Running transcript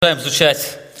Продолжаем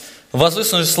изучать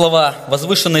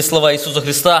возвышенные слова Иисуса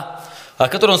Христа, о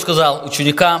которых Он сказал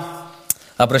ученикам,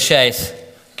 обращаясь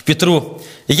к Петру: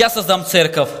 «Я создам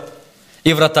церковь,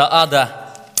 и врата ада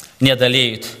не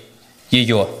одолеют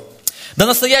ее». До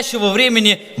настоящего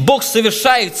времени Бог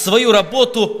совершает свою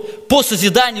работу по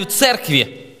созиданию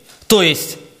церкви, то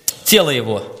есть тела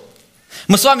Его.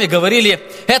 Мы с вами говорили,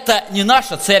 это не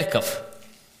наша церковь.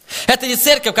 Это не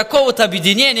церковь какого-то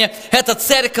объединения, это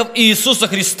церковь Иисуса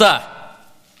Христа.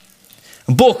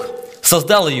 Бог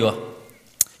создал ее,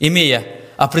 имея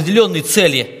определенные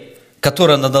цели,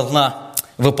 которые она должна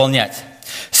выполнять.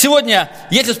 Сегодня,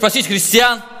 если спросить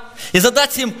христиан и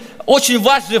задать им очень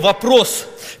важный вопрос,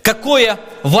 какое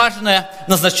важное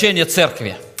назначение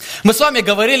церкви? Мы с вами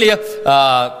говорили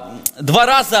 2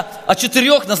 раза о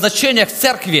 4 назначениях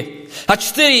церкви, о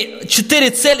 4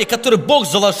 цели, которые Бог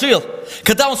заложил,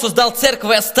 когда Он создал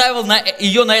церковь и оставил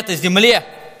ее на этой земле.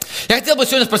 Я хотел бы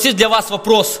сегодня спросить для вас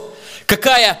вопрос: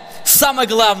 какая самая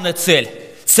главная цель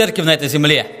церкви на этой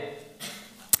земле?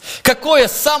 Какое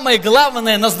самое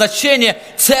главное назначение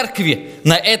церкви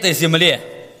на этой земле?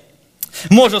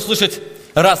 Можно услышать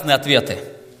разные ответы.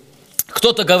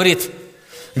 Кто-то говорит: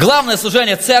 главное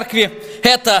служение церкви –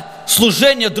 это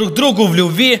служение друг другу в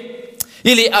любви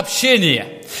или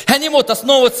общение. Они могут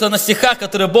основываться на стихах,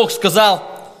 которые Бог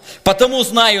сказал: «Потому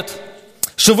знают,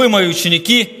 что вы мои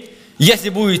ученики, если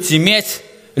будете иметь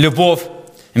любовь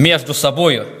между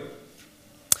собою».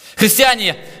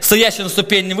 Христиане, стоящие на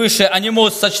ступень выше, они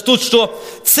могут сочтут, что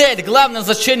цель, главное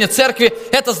значение церкви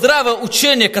 – это здравое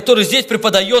учение, которое здесь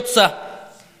преподается,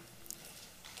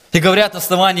 и говорят на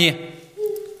основании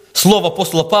слова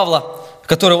апостола Павла,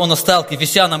 которое он оставил к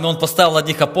ефесянам, и он поставил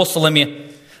одних апостолами,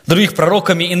 других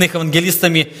пророками, иных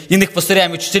евангелистами, иных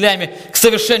пастырями, учителями, к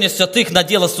совершению святых на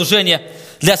дело служения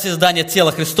для созидания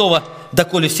тела Христова,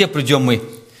 доколе все придем мы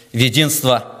в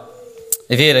единство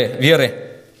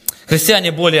веры.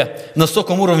 Христиане более на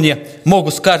высоком уровне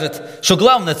могут сказать, что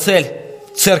главная цель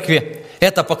церкви –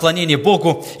 это поклонение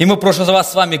Богу. И мы в прошлый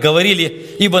раз с вами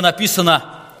говорили, ибо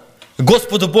написано: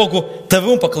 «Господу Богу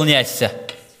Твоему поклоняйся,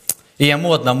 и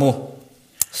Ему одному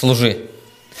служи».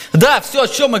 Да, все, о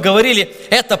чем мы говорили,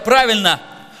 это правильно,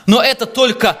 но это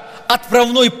только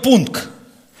отправной пункт,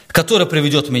 который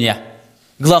приведет меня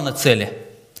к главной цели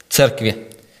церкви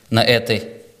на этой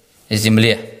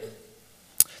земле.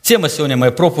 Тема сегодня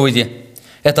моей проповеди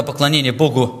 – это поклонение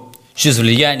Богу через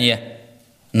влияние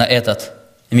на этот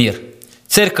мир.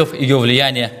 Церковь, ее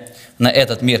влияние на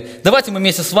этот мир. Давайте мы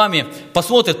вместе с вами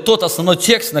посмотрим тот основной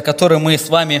текст, на который мы с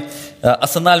вами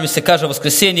останавливаемся каждое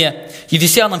воскресенье.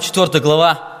 Ефесянам 4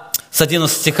 глава, с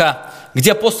 11 стиха,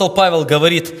 где апостол Павел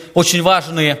говорит очень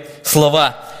важные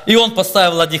слова. «И он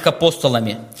поставил одних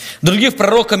апостолами, других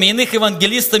пророками, иных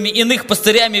евангелистами, иных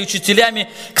пастырями и учителями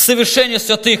к совершению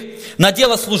святых на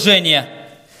дело служения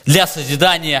для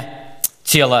созидания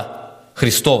тела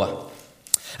Христова».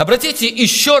 Обратите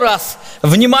еще раз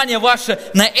внимание ваше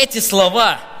на эти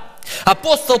слова.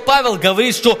 Апостол Павел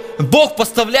говорит, что Бог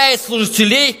поставляет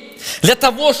служителей для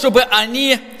того, чтобы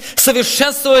они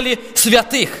совершенствовали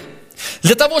святых,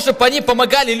 для того, чтобы они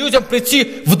помогали людям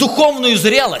прийти в духовную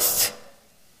зрелость.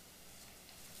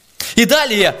 И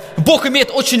далее Бог имеет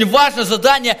очень важное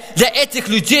задание для этих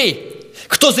людей,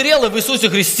 кто зрелый в Иисусе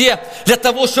Христе, для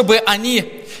того, чтобы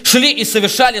они шли и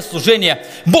совершали служение.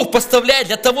 Бог поставляет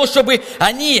для того, чтобы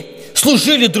они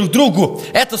служили друг другу.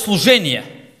 Это служение.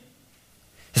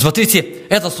 И смотрите,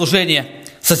 это служение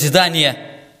созидания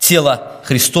тела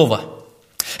Христова.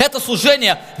 Это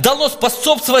служение должно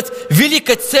способствовать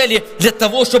великой цели для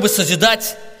того, чтобы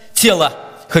созидать тело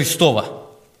Христова.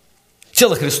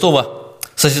 Тело Христова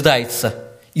созидается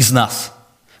из нас.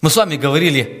 Мы с вами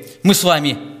говорили, мы с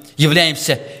вами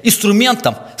являемся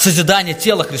инструментом созидания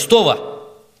тела Христова.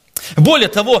 Более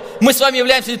того, мы с вами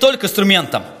являемся не только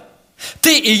инструментом.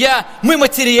 Ты и я, мы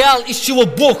материал, из чего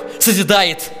Бог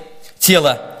созидает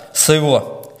тело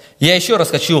своего. Я еще раз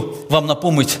хочу вам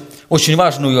напомнить очень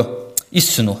важную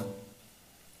истину.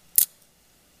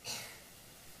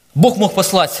 Бог мог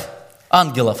послать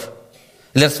ангелов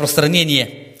для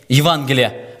распространения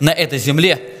Евангелия на этой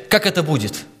земле, как это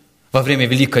будет во время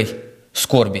великой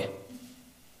скорби.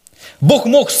 Бог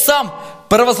мог сам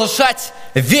провозглашать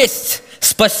весть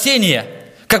спасения,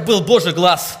 как был Божий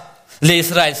глаз для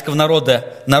израильского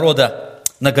народа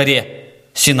на горе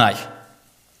Синай.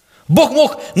 Бог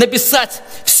мог написать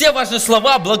все важные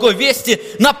слова благой вести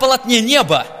на полотне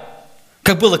неба,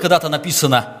 как было когда-то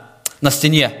написано на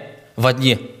стене во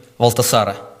дни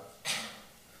Валтасара.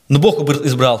 Но Бог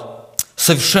избрал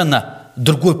совершенно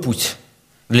другой путь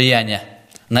влияния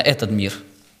на этот мир.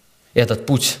 Этот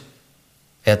путь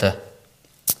 – это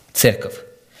церковь.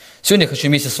 Сегодня я хочу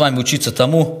вместе с вами учиться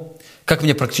тому, как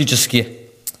мне практически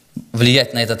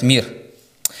влиять на этот мир.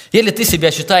 Если ты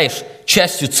себя считаешь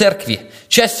частью церкви,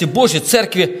 частью Божьей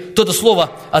церкви, то это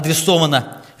слово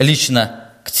адресовано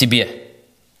лично к тебе.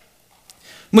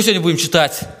 Мы сегодня будем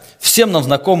читать всем нам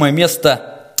знакомое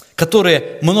место,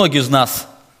 которое многие из нас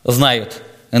знают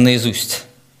наизусть.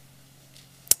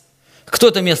 Кто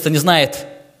это место не знает,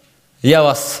 я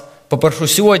вас попрошу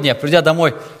сегодня, придя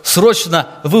домой, срочно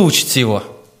выучите его.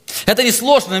 Это не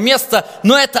сложное место,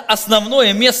 но это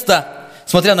основное место.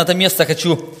 Смотря на это место,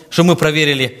 хочу, чтобы мы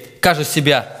проверили каждый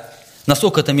себя,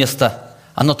 насколько это место,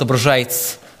 оно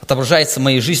отображается в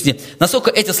моей жизни,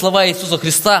 насколько эти слова Иисуса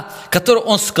Христа, которые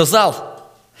Он сказал,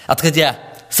 отходя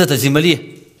с этой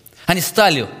земли, они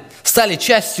стали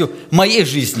частью моей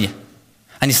жизни,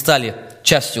 они стали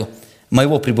частью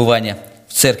моего пребывания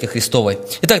в Церкви Христовой.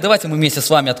 Итак, давайте мы вместе с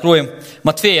вами откроем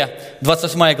Матфея,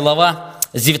 28 глава,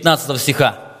 с 19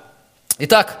 стиха.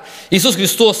 Итак, Иисус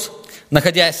Христос,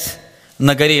 находясь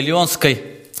на горе Илионской,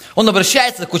 Он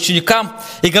обращается к ученикам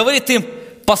и говорит им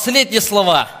последние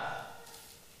слова.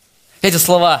 Эти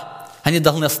слова, они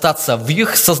должны остаться в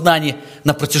их сознании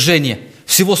на протяжении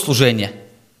всего служения,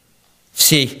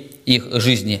 всей их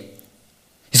жизни.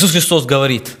 Иисус Христос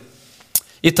говорит: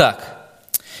 «Итак,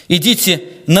 идите,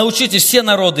 научите все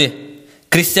народы,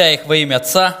 крестя их во имя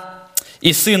Отца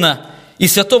и Сына и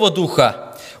Святого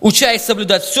Духа, уча их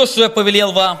соблюдать все, что я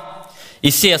повелел вам, и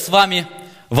сея с вами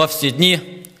во все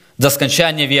дни до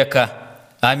скончания века.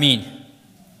 Аминь».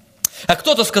 А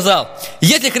кто-то сказал: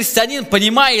 если христианин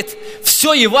понимает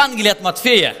все Евангелие от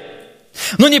Матфея,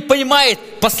 но не понимает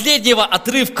последнего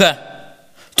отрывка,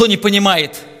 то не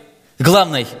понимает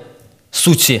главной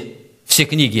сути всей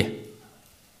книги.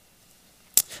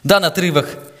 Данный отрывок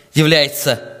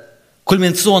является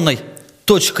кульминационной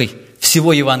точкой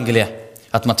всего Евангелия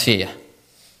от Матфея.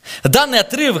 Данный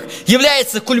отрывок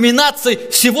является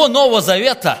кульминацией всего Нового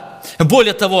Завета.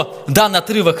 Более того, данный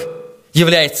отрывок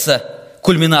является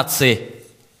кульминацией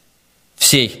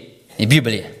всей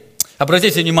Библии.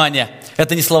 Обратите внимание,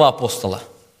 это не слова апостола.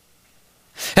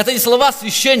 Это не слова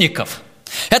священников.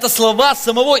 Это слова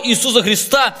самого Иисуса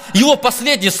Христа, Его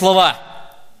последние слова.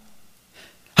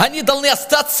 Они должны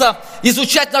остаться,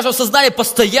 изучать в нашем сознании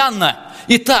постоянно.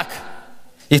 Итак,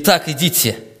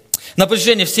 идите. На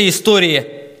протяжении всей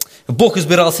истории Бог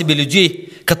избирал себе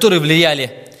людей, которые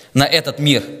влияли на этот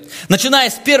мир. Начиная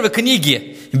с первой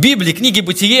книги Библии, книги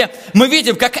Бытие, мы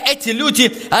видим, как эти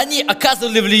люди, они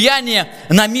оказывали влияние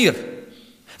на мир.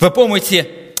 Вы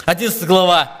помните, 11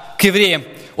 глава к Евреям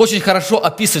очень хорошо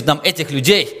описывает нам этих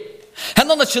людей.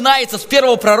 Оно начинается с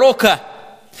первого пророка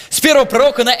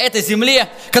на этой земле,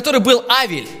 который был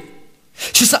Авель.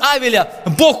 Через Авеля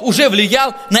Бог уже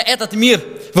влиял на этот мир.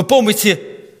 Вы помните,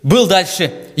 был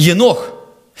дальше Енох.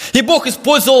 И Бог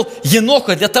использовал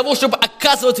Еноха для того, чтобы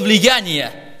оказывать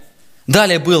влияние.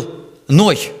 Далее был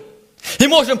Ной. И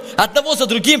можем одного за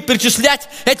другим перечислять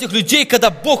этих людей, когда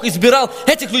Бог избирал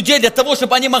этих людей для того,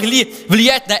 чтобы они могли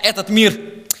влиять на этот мир.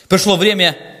 Пришло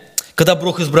время, когда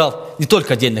Бог избрал не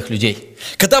только отдельных людей,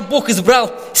 когда Бог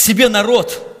избрал себе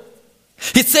народ.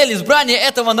 И цель избрания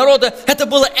этого народа, это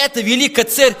была эта великая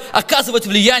цель – оказывать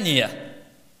влияние.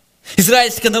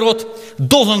 Израильский народ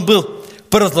должен был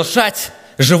провозглашать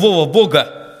живого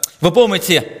Бога. Вы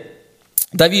помните,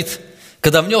 Давид,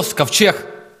 когда внес ковчег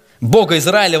Бога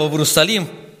Израилева в Иерусалим,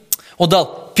 он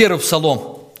дал первый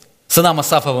псалом сынам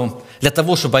Асафовым для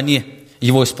того, чтобы они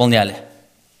его исполняли.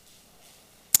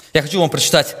 Я хочу вам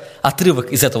прочитать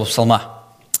отрывок из этого псалма.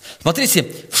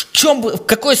 Смотрите,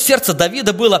 какое сердце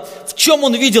Давида было, в чем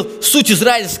он видел суть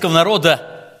израильского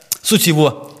народа, суть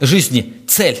его жизни,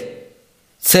 цель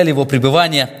его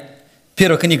пребывания.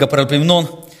 Первая книга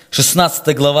Паралипоменон,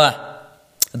 16 глава,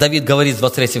 Давид говорит с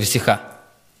 23 стиха.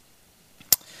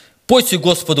 «Пойте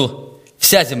Господу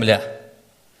вся земля,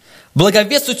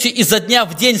 благовествуйте изо дня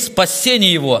в день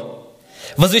спасения Его,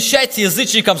 возвещайте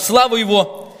язычникам славу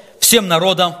Его, всем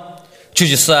народам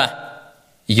чудеса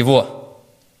Его».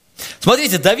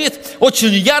 Смотрите, Давид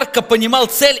очень ярко понимал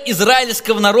цель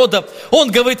израильского народа. Он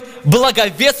говорит: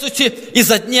 благовествуйте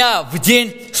изо дня в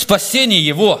день спасения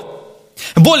Его.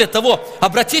 Более того,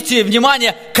 обратите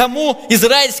внимание, кому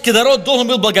израильский народ должен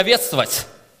был благовествовать.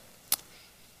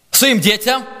 Своим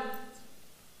детям.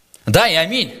 Да и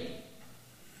аминь.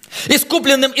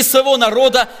 Искупленным из своего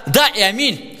народа. Да и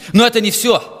аминь. Но это не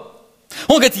все.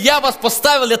 Он говорит: я вас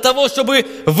поставил для того, чтобы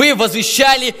вы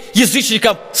возвещали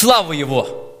язычникам славу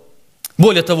Его.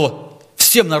 Более того,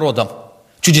 всем народам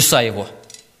чудеса Его.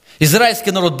 Израильский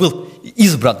народ был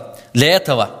избран для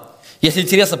этого. Если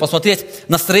интересно посмотреть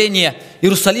на строение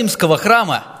Иерусалимского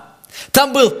храма,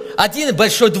 Там был один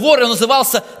большой двор, и он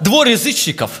назывался двор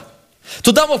язычников.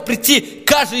 Туда мог прийти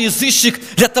каждый язычник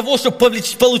для того, чтобы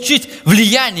получить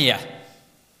влияние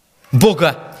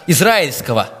Бога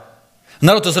израильского.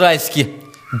 Народ израильский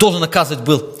должен оказывать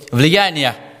был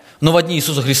влияние, но в дни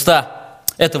Иисуса Христа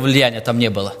этого влияния там не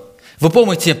было. Вы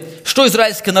помните, что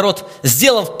израильский народ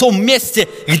сделал в том месте,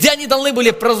 где они должны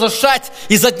были провозглашать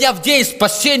изо дня в день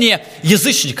спасение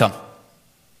язычникам?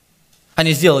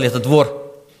 Они сделали этот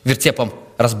двор вертепом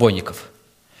разбойников.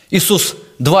 Иисус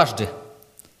дважды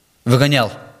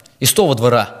выгонял из того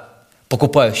двора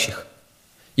покупающих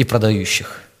и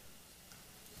продающих.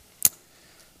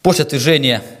 После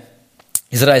отвержения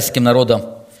израильским народом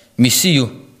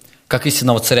Мессию, как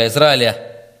истинного царя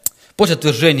Израиля, после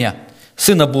отвержения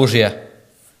Сына Божия,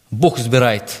 Бог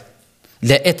избирает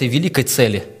для этой великой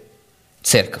цели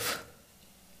церковь.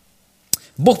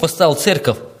 Бог поставил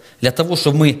церковь для того,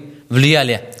 чтобы мы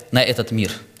влияли на этот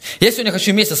мир. Я сегодня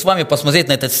хочу вместе с вами посмотреть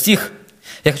на этот стих.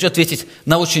 Я хочу ответить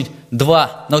на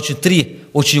три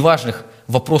очень важных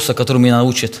вопроса, которые меня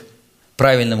научат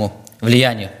правильному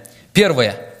влиянию.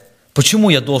 Первое. Почему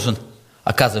я должен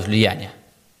оказывать влияние?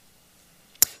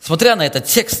 Смотря на этот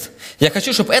текст, я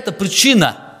хочу, чтобы эта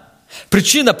причина,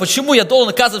 почему я должен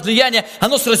оказывать влияние,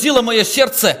 оно сразило мое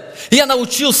сердце, и я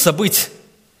научился быть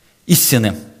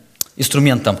истинным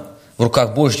инструментом в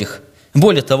руках Божьих.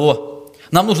 Более того,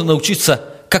 нам нужно научиться,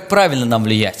 как правильно нам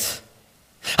влиять.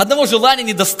 Одного желания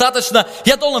недостаточно,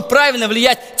 я должен правильно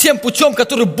влиять тем путем,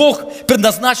 который Бог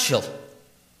предназначил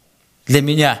для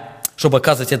меня, чтобы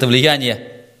оказывать это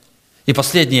влияние. И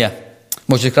последнее,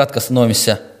 может быть, кратко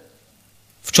остановимся.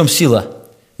 В чем сила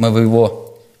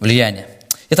моего влияния?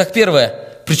 Итак,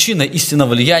 первая причина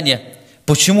истинного влияния.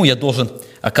 Почему я должен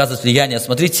оказывать влияние?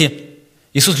 Смотрите,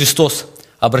 Иисус Христос,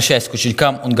 обращаясь к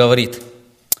ученикам, Он говорит: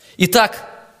 «Итак,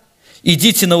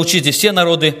 идите, научите все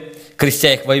народы,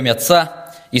 крестя их во имя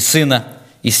Отца и Сына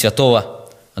и Святого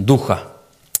Духа».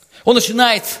 Он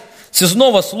начинает с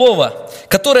связного слова,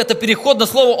 которое это переходное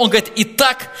слово, он говорит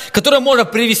 «итак», которое можно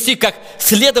привести как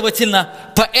 «следовательно»,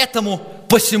 «поэтому»,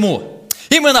 «посему».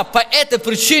 Именно по этой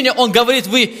причине он говорит: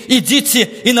 вы идите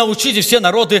и научите все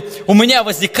народы. У меня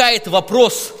возникает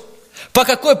вопрос, по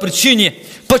какой причине,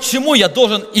 почему я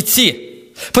должен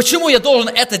идти? Почему я должен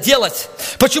это делать?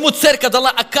 Почему церковь должна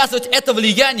оказывать это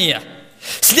влияние?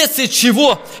 Вследствие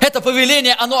чего это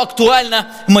повеление, оно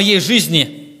актуально в моей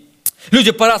жизни?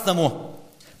 Люди по-разному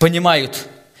понимают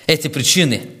эти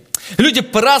причины. Люди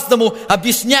по-разному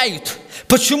объясняют,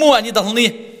 почему они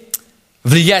должны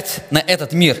влиять на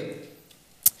этот мир.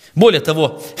 Более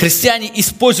того, христиане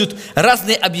используют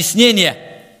разные объяснения,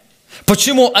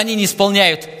 почему они не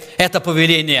исполняют это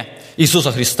повеление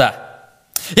Иисуса Христа.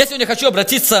 Я сегодня хочу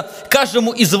обратиться к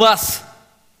каждому из вас.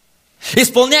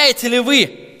 Исполняете ли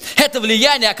вы это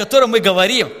влияние, о котором мы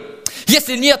говорим?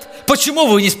 Если нет, почему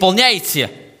вы не исполняете?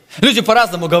 Люди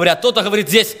по-разному говорят. Кто-то говорит: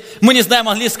 здесь мы не знаем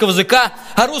английского языка,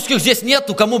 а русских здесь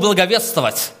нету, кому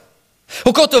благовествовать.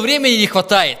 У кого-то времени не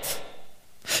хватает.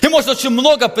 И можно очень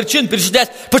много причин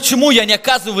перечислять, почему я не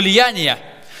оказываю влияния.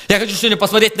 Я хочу сегодня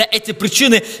посмотреть на эти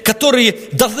причины, которые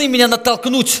должны меня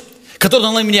натолкнуть, которые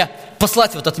должны меня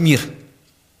послать в этот мир,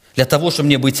 для того, чтобы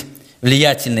мне быть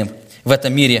влиятельным в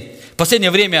этом мире. В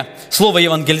последнее время слово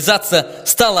 «евангелизация»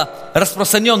 стало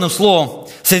распространенным словом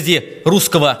среди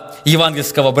русского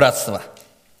евангельского братства.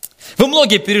 Вы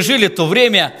многие пережили то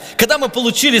время, когда мы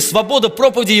получили свободу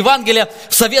проповеди Евангелия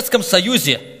в Советском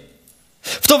Союзе.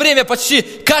 В то время почти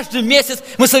каждый месяц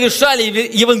мы совершали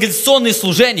евангелизационные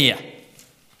служения.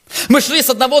 Мы шли с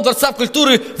одного дворца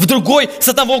культуры в другой, с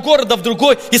одного города в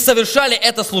другой и совершали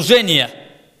это служение.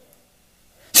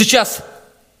 Сейчас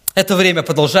это время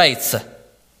продолжается.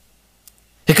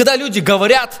 И когда люди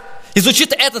говорят,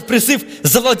 изучите этот призыв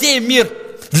 «Завладеем мир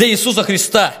для Иисуса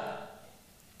Христа»,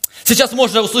 сейчас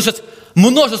можно услышать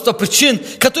множество причин,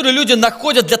 которые люди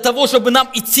находят для того, чтобы нам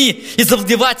идти и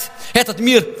завладевать этот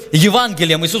мир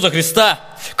Евангелием Иисуса Христа.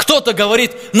 Кто-то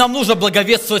говорит: нам нужно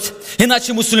благовествовать,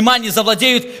 иначе мусульмане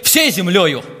завладеют всей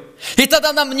землею. И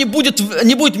тогда нам не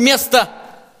будет места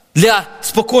для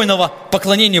спокойного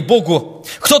поклонения Богу.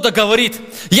 Кто-то говорит: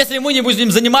 если мы не будем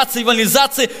заниматься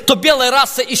евангелизацией, то белая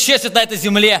раса исчезнет на этой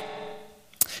земле.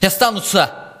 И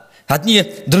останутся одни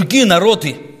другие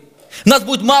народы. Нас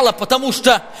будет мало, потому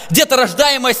что где-то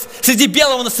рождаемость среди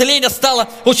белого населения стала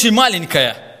очень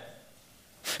маленькая.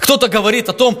 Кто-то говорит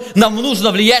о том, нам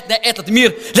нужно влиять на этот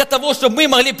мир для того, чтобы мы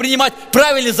могли принимать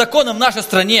правильные законы в нашей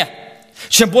стране.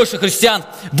 Чем больше христиан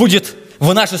будет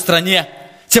в нашей стране,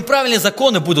 тем правильные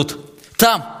законы будут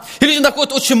там. И люди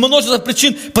находят очень множество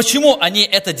причин, почему они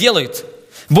это делают.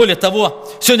 Более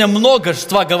того, сегодня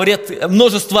множество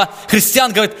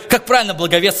христиан говорит, как правильно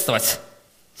благовествовать.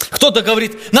 Кто-то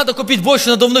говорит, надо купить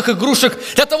больше надувных игрушек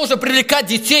для того, чтобы привлекать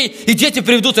детей, и дети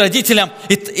приведут родителям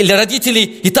или родителей,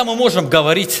 и там мы можем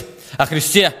говорить о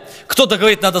Христе. Кто-то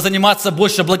говорит, надо заниматься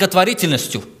больше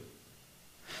благотворительностью.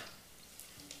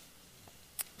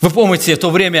 Вы помните то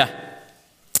время,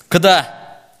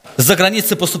 когда за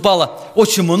границей поступало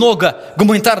очень много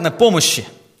гуманитарной помощи.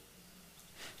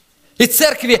 И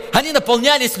церкви, они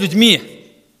наполнялись людьми.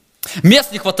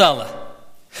 Мест не хватало.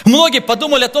 Многие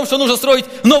подумали о том, что нужно строить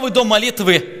новый дом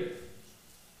молитвы.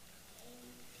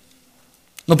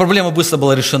 Но проблема быстро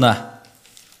была решена.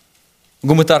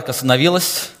 Гуманитарка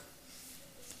остановилась,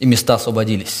 и места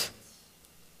освободились.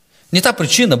 Не та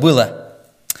причина была.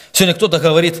 Сегодня кто-то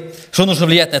говорит, что нужно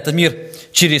влиять на этот мир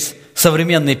через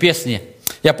современные песни.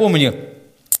 Я помню,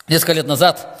 несколько лет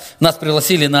назад нас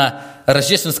пригласили на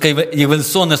рождественское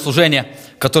евангелиционное служение,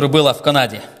 которое было в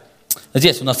Канаде.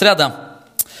 Здесь у нас рядом.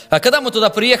 А когда мы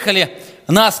туда приехали,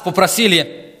 нас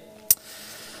попросили,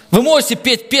 вы можете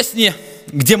петь песни,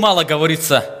 где мало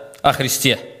говорится о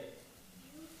Христе.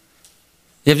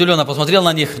 Я удивленно посмотрел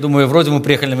на них, думаю, вроде мы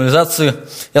приехали на евангелизацию.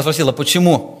 Я спросил, а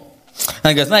почему?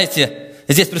 Они говорят, знаете,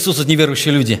 здесь присутствуют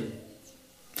неверующие люди.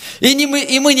 И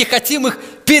мы не хотим их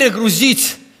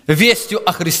перегрузить вестью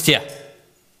о Христе.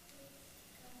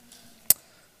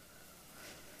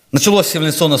 Началось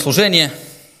евангелиционное служение,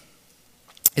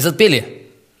 и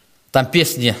запели там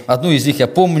песни. Одну из них я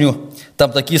помню,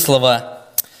 там такие слова.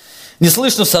 «Не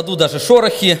слышно в саду даже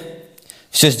шорохи,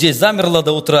 все здесь замерло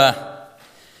до утра.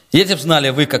 Если б знали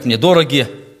вы, как мне дороги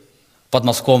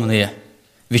подмосковные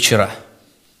вечера».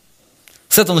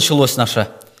 С этого началось наше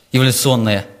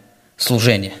евангелиционное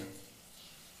служение.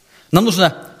 Нам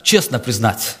нужно честно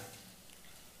признать,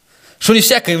 что не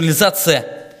всякая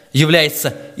евангелизация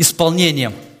является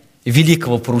исполнением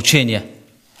великого поручения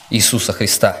Иисуса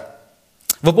Христа.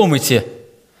 Вы помните,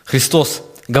 Христос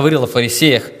говорил о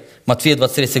фарисеях, Матфея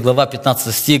 23 глава,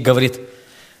 15 стих, говорит,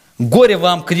 «Горе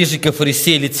вам, книжники,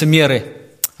 фарисеи, лицемеры».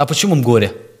 А почему им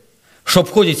горе? Что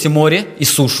обходите море и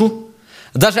сушу,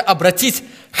 даже обратить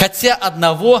хотя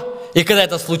одного, и когда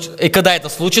это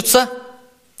случится,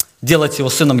 делать его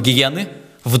сыном гиены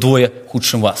вдвое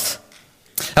худшим вас.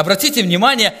 Обратите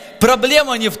внимание,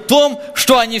 проблема не в том,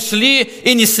 что они шли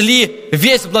и несли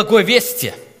весть благой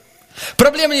вести.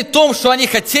 Проблема не в том, что они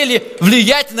хотели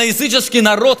влиять на языческий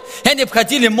народ, и они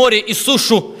обходили море и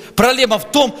сушу. Проблема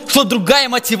в том, что другая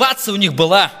мотивация у них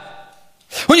была.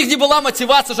 У них не была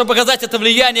мотивация, чтобы показать это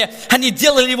влияние, они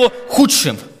делали его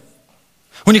худшим.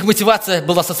 У них мотивация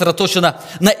была сосредоточена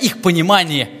на их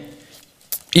понимании,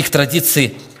 их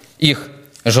традиций, их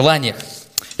желаниях.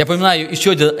 Я поминаю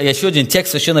еще один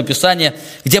текст Священного Писания,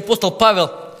 где апостол Павел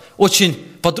очень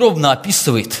подробно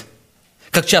описывает,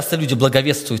 как часто люди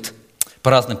благовествуют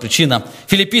по разным причинам.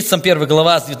 Филиппийцам 1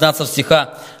 глава с 19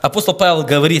 стиха апостол Павел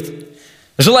говорит,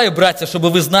 «Желаю, братья,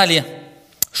 чтобы вы знали,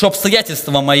 что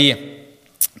обстоятельства мои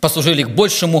послужили к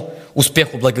большему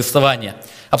успеху благовествования».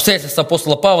 Обстоятельства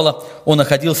апостола Павла, он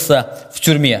находился в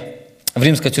тюрьме, в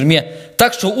римской тюрьме.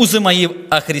 «Так что узы мои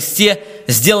о Христе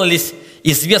сделались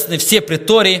известны все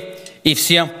претории и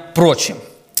всем прочим.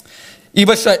 И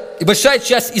большая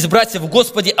часть из братьев в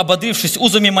Господе, ободрившись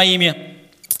узами моими,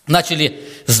 начали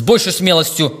с большей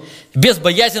смелостью,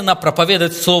 безбоязненно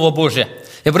проповедовать Слово Божие».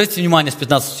 И обратите внимание с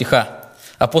 15 стиха.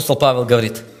 Апостол Павел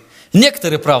говорит,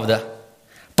 «Некоторые, правда,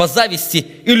 по зависти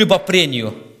и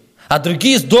любопрению, а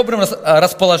другие с добрым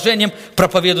расположением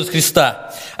проповедуют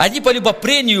Христа. Они по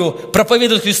любопрению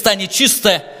проповедуют Христа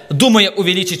нечисто, думая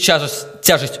увеличить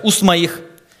тяжесть уст моих,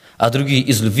 а другие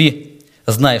из любви,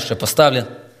 зная, что я поставлен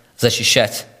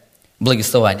защищать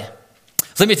благовествование».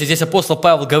 Заметьте, здесь апостол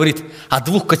Павел говорит о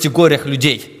двух категориях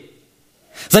людей.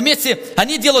 Заметьте,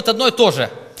 они делают одно и то же,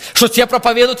 что те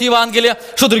проповедуют Евангелие,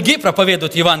 что другие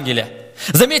проповедуют Евангелие.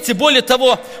 Заметьте, более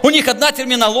того, у них одна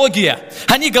терминология.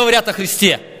 Они говорят о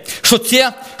Христе, что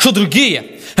те, что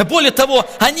другие. Более того,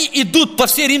 они идут по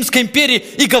всей Римской империи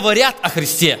и говорят о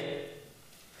Христе.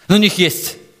 Но у них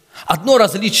есть одно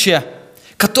различие,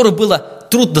 которое было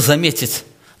трудно заметить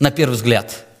на первый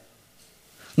взгляд.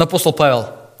 Но апостол Павел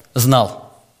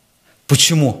знал,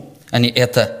 почему они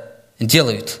это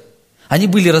делают. Они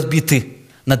были разбиты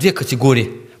на две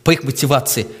категории по их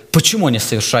мотивации. Почему они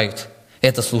совершают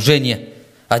это служение?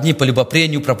 Одни по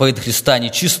любопрению проповедуют Христа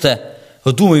нечисто,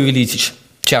 думая увеличить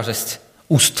тяжесть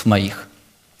уст моих.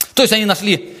 То есть они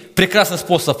нашли прекрасный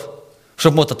способ,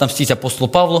 чтобы вот отомстить апостолу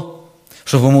Павлу,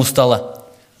 чтобы ему стало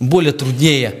более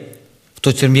труднее в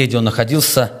той тюрьме, где он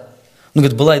находился. Но,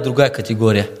 говорит, была и другая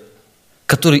категория,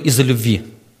 которые из-за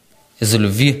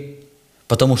любви,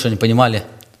 потому что они понимали,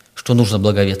 что нужно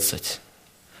благовествовать.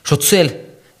 Что цель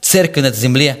церкви на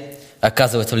земле –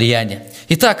 оказывать влияние.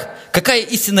 Итак, какая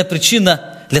истинная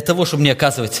причина для того, чтобы не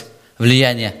оказывать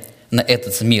влияние на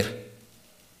этот мир?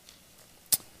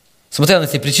 Смотря на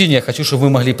эти причины, я хочу, чтобы вы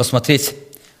могли посмотреть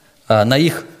на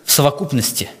их в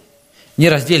совокупности,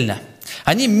 нераздельно.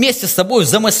 Они вместе с собой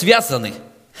взаимосвязаны.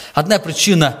 Одна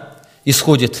причина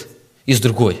исходит из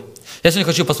другой. Я сегодня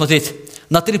хочу посмотреть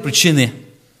на 3 причины,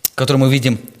 которые мы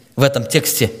видим в этом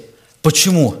тексте,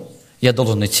 почему я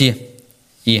должен идти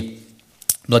и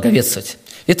благовествовать.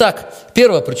 Итак,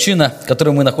 первая причина,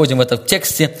 которую мы находим в этом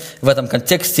тексте, в этом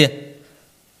контексте,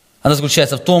 она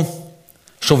заключается в том,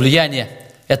 что влияние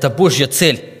 – это Божья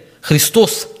цель.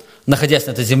 Христос, находясь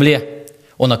на этой земле,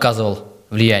 Он оказывал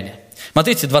влияние.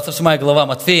 Смотрите, 28 глава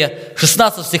Матфея,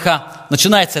 16 стиха,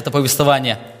 начинается это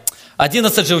повествование.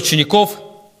 11 же учеников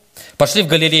пошли в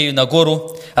Галилею на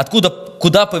гору,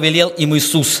 куда повелел им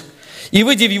Иисус. И,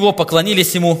 выйдя в Его,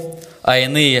 поклонились Ему, а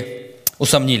иные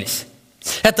усомнились.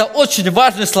 Это очень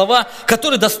важные слова,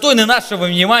 которые достойны нашего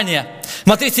внимания.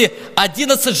 Смотрите,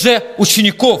 11 же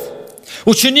учеников.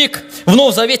 Ученик в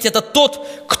Новом Завете – это тот,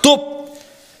 кто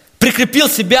прикрепил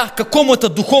себя к какому-то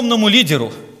духовному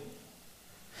лидеру.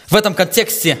 В этом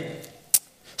контексте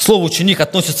слово «ученик»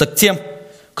 относится к тем,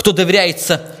 кто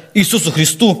доверяется Иисусу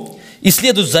Христу и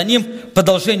следует за Ним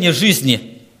продолжение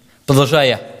жизни,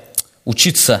 продолжая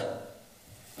учиться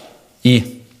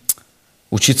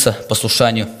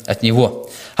послушанию от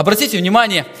Него. Обратите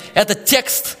внимание, этот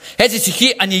текст, эти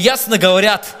стихи, они ясно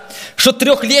говорят, что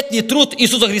 3-летний труд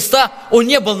Иисуса Христа, он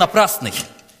не был напрасный.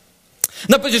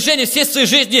 На протяжении всей своей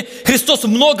жизни Христос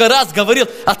много раз говорил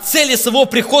о цели своего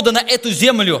прихода на эту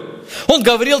землю. Он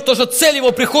говорил, что цель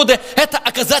Его прихода – это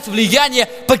оказать влияние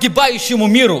погибающему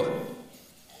миру.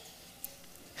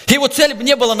 Его цель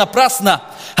не была напрасна.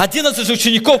 11 же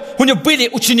учеников, у него были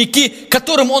ученики,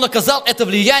 которым Он оказал это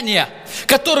влияние,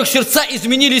 которых сердца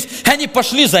изменились, и они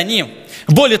пошли за Ним.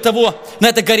 Более того, на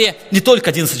этой горе не только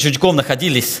 11 учеников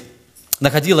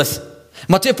находилось.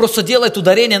 Матфей просто делает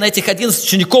ударение на этих 11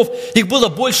 учеников, их было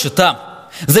больше там.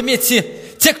 Заметьте,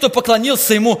 те, кто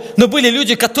поклонился Ему, но были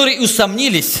люди, которые и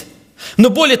усомнились.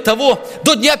 Но более того,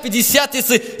 до Дня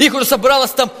Пятидесятницы их уже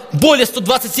собралось там более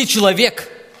 120 человек,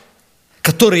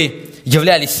 которые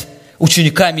являлись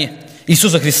учениками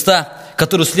Иисуса Христа,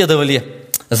 которые следовали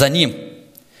за Ним.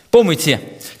 Помните,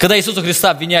 когда Иисуса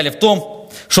Христа обвиняли в том,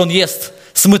 что Он ест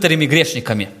с мытарями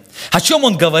грешниками, о чем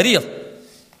Он говорил?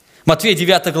 Матфея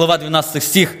 9 глава 12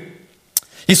 стих.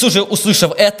 Иисус же,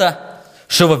 услышав это,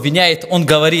 что его обвиняет, Он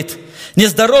говорит: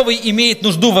 «Нездоровый имеет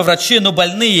нужду во враче, но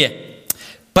больные.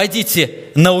 Пойдите,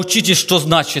 научитесь, что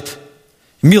значит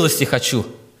милости хочу,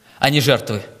 а не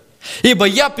жертвы. Ибо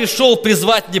я пришел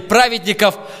призвать не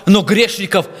праведников, но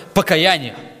грешников к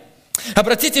покаянию».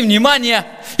 Обратите внимание,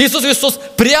 Иисус Христос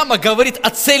прямо говорит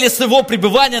о цели своего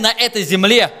пребывания на этой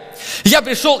земле. Я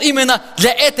пришел именно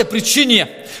для этой причины,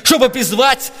 чтобы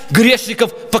призвать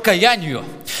грешников к покаянию.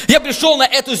 Я пришел на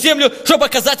эту землю, чтобы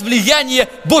оказать влияние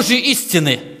Божьей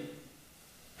истины.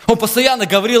 Он постоянно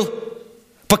говорил: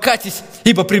 «Покайтесь,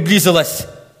 ибо приблизилось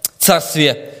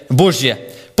Царствие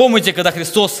Божье». Помните, когда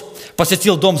Христос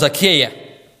посетил дом Закхея,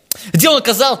 где Он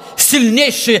оказал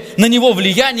сильнейшее на него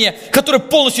влияние, которое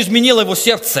полностью изменило его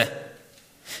сердце.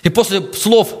 И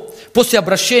после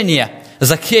обращения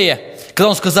Закхея, когда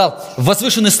он сказал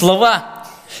возвышенные слова,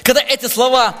 когда эти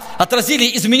слова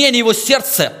отразили изменение его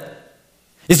сердца,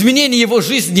 изменение его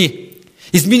жизни,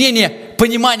 изменение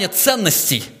понимания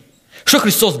ценностей, что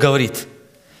Христос говорит?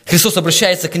 Христос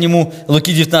обращается к нему,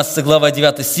 Луки 19 глава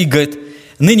 9 стих, говорит: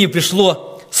 «Ныне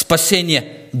пришло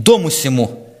спасение дому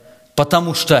сему,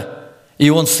 потому что и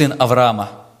он сын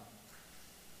Авраама».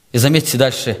 И заметьте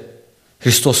дальше,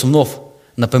 Христос вновь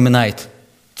напоминает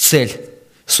цель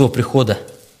своего прихода.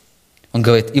 Он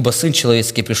говорит: «Ибо Сын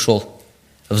Человеческий пришел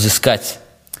взыскать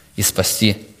и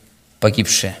спасти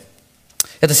погибшие».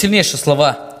 Это сильнейшие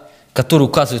слова, которые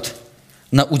указывают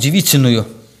на удивительную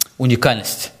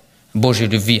уникальность Божьей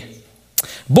любви.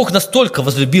 Бог настолько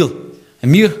возлюбил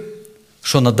мир,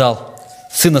 что Он отдал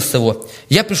Сына Своего.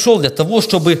 Я пришел для того,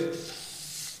 чтобы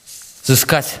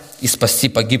взыскать и спасти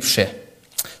погибшие.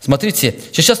 Смотрите,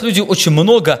 сейчас люди очень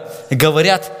много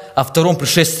говорят о втором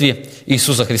пришествии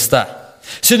Иисуса Христа.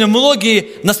 Сегодня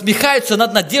многие насмехаются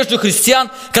над надеждой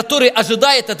христиан, которые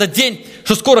ожидают этот день,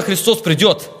 что скоро Христос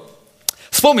придет.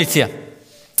 Вспомните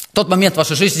тот момент в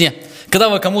вашей жизни, когда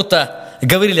вы кому-то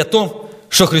говорили о том,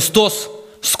 что Христос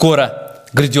скоро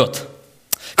грядет.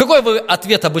 Какой вы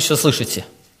ответ обычно слышите?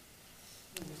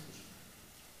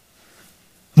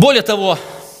 Более того,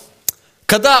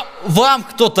 когда вам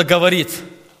кто-то говорит: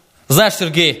 «Знаешь,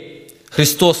 Сергей,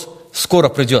 Христос скоро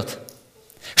придет.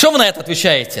 Что вы на это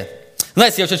отвечаете?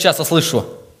 Знаете, я очень часто слышу: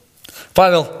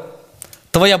 Павел,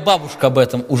 твоя бабушка об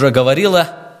этом уже говорила,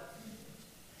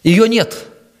 ее нет,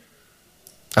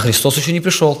 а Христос еще не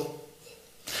пришел.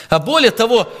 А более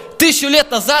того, 1000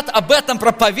 лет назад об этом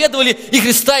проповедовали, и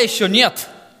Христа еще нет.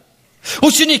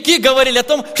 Ученики говорили о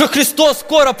том, что Христос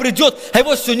скоро придет, а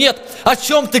его все нет. О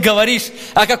чем ты говоришь?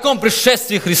 О каком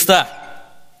пришествии Христа?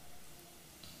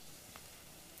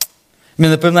 Мне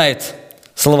напоминает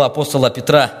слова апостола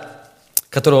Петра,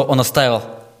 которого он оставил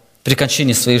при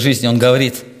кончине своей жизни. Он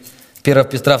говорит, 1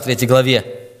 Петра в 3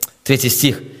 главе, 3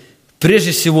 стих: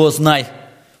 «Прежде всего знай,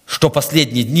 что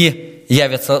последние дни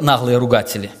явятся наглые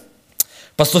ругатели,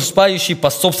 поступающие по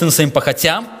собственным своим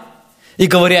похотям и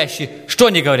говорящие». Что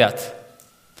они говорят?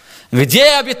 «Где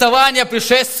обетование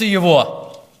пришествия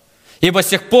Его? Ибо с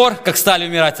тех пор, как стали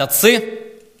умирать отцы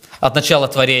от начала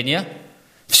творения,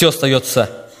 все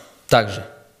остается так же».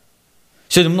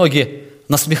 Сегодня многие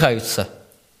насмехаются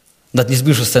над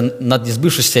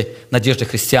несбывшейся надеждой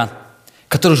христиан,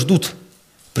 которые ждут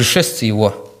пришествия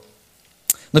Его.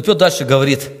 Но Петр дальше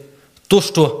говорит то,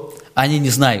 что они не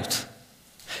знают.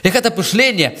 Их это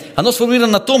мышление, оно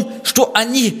сформулировано на том, что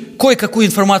они кое-какую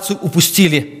информацию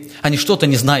упустили, они что-то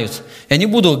не знают. Я не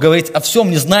буду говорить о всем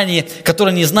незнании,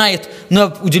 которое не знает, но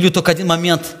я уделю только один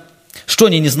момент. Что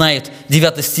они не знают?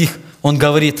 9 стих, он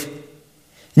говорит: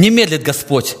 «Не медлит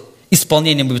Господь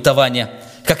исполнением обетования,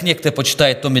 как некоторые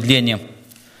почитают то медлением,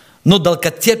 но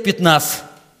долготерпит нас,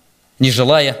 не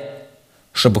желая,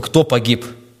 чтобы кто погиб,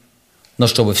 но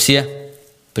чтобы все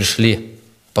пришли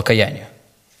к покаянию».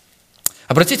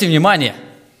 Обратите внимание,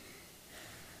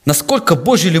 насколько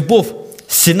Божья любовь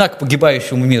сильна к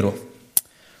погибающему миру.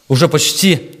 Уже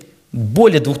почти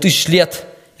более 2000 лет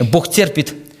Бог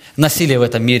терпит насилие в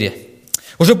этом мире.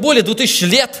 Уже более 2000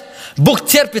 лет Бог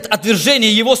терпит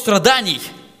отвержение Его страданий.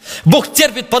 Бог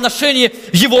терпит поношение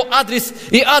в Его адрес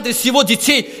и адрес Его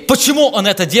детей. Почему Он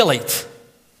это делает?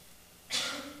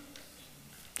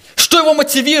 Что Его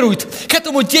мотивирует к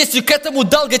этому действию, к этому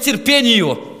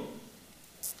долготерпению?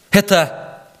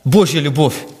 Это Божья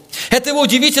любовь. Это Его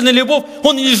удивительная любовь.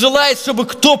 Он не желает, чтобы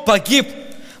кто погиб,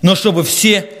 но чтобы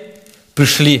все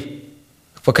пришли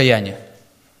к покаянию.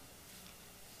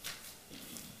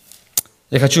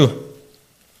 Я хочу,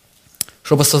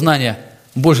 чтобы осознание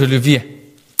Божьей любви,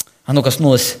 оно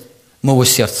коснулось моего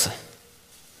сердца.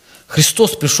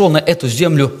 Христос пришел на эту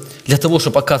землю для того,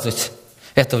 чтобы показывать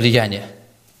это влияние.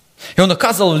 И Он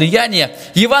оказывал влияние.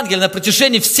 Евангелие на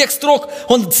протяжении всех строк,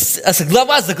 он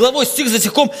глава за главой, стих за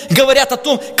стихом говорят о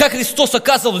том, как Христос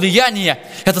оказывал влияние.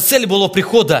 Это цель Его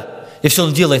прихода. И все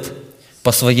Он делает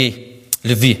по своей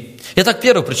любви. Итак,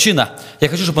 первая причина. Я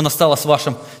хочу, чтобы она стала с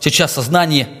вашим сейчас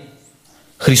сознании.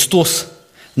 Христос,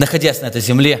 находясь на этой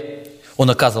земле, Он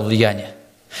оказывал влияние.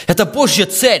 Это Божья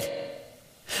цель.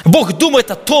 Бог думает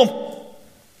о том,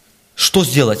 что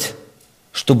сделать,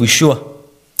 чтобы еще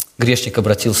грешник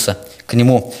обратился к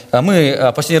Нему.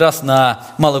 Мы последний раз на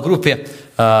малой группе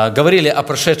говорили о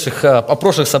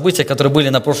прошлых событиях, которые были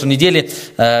на прошлой неделе,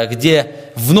 где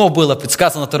вновь было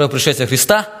предсказано второе пришествие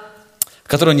Христа,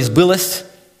 которое не сбылось.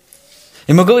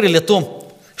 И мы говорили о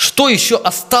том, что еще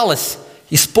осталось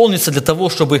исполниться для того,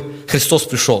 чтобы Христос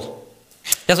пришел.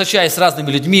 Я встречаюсь с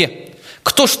разными людьми,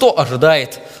 кто что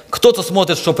ожидает. Кто-то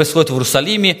смотрит, что происходит в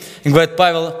Иерусалиме, и говорит: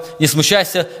 Павел, не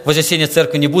смущайся, вознесения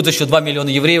церкви не будет, еще 2 миллиона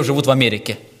евреев живут в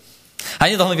Америке.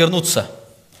 Они должны вернуться.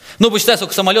 Ну, посчитай,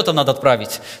 сколько самолетов надо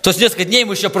отправить. То есть несколько дней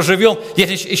мы еще проживем,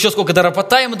 если еще сколько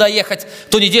доропотаем доехать,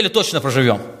 то неделю точно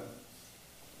проживем.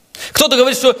 Кто-то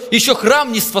говорит, что еще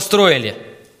храм не построили.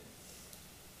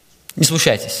 Не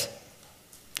смущайтесь.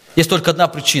 Есть только одна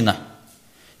причина.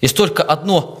 Есть только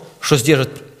одно, что сдержит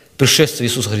пришествие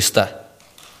Иисуса Христа.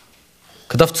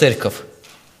 Когда в церковь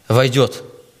войдет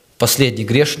последний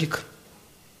грешник,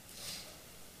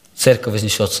 церковь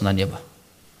вознесется на небо.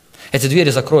 Эти двери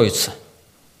закроются.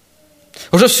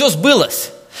 Уже все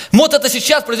сбылось. Вот это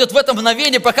сейчас произойдет в это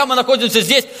мгновение, пока мы находимся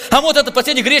здесь, а вот этот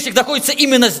последний грешник находится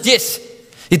именно здесь.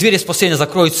 И двери спасения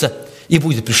закроются, и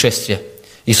будет пришествие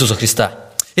Иисуса Христа.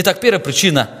 Итак, первая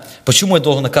причина, почему я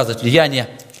должен оказывать влияние.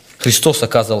 Христос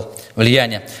оказывал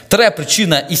влияние. Вторая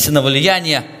причина истинного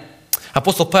влияния.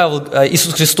 Апостол Павел,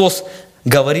 Иисус Христос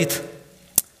говорит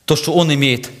то, что Он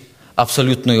имеет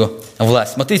абсолютную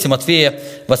власть. Смотрите, Матфея,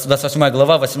 28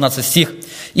 глава, 18 стих.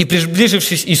 «И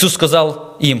приближившись, Иисус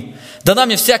сказал им: дана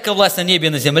мне всякая власть на небе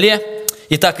и на земле.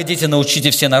 Итак, идите,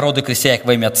 научите все народы, крестя их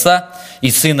во имя Отца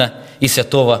и Сына и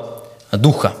Святого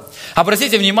Духа».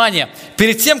 Обратите внимание,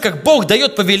 перед тем, как Бог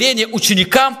дает повеление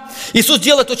ученикам, Иисус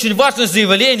делает очень важное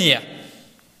заявление.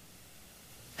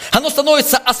 Оно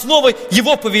становится основой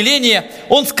Его повеления.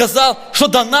 Он сказал, что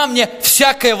дана мне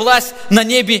всякая власть на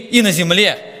небе и на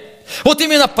земле. Вот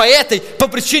именно по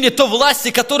причине той власти,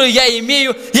 которую я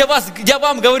имею, я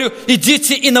вам говорю,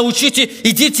 идите и научите,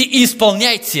 идите и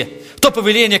исполняйте то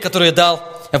повеление, которое я дал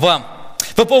вам.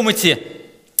 Вы помните,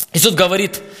 Иисус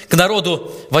говорит к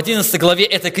народу в 11 главе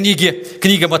этой книги,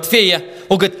 книга Матфея,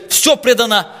 Он говорит, все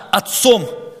предано Отцом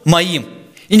моим,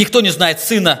 и никто не знает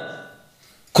Сына,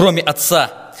 кроме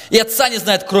Отца. И Отца не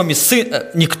знает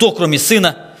никто, кроме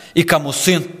Сына, и кому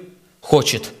Сын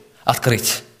хочет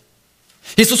открыть.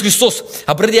 Иисус Христос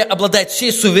обладает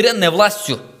всей суверенной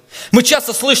властью. Мы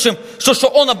часто слышим, что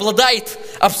Он обладает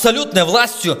абсолютной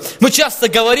властью. Мы часто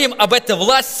говорим об этой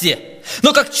власти,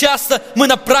 но как часто мы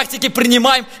на практике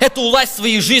принимаем эту власть в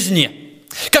своей жизни.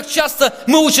 Как часто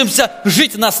мы учимся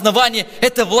жить на основании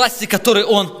этой власти, которую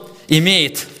Он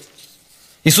имеет.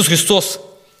 Иисус Христос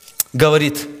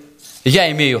говорит, я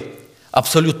имею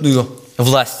абсолютную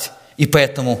власть, и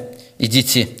поэтому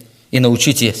идите и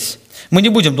научитесь. Мы не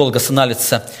будем долго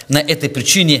останавливаться на этой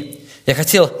причине. Я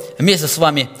хотел вместе с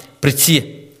вами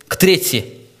прийти к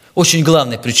третьей, очень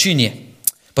главной причине,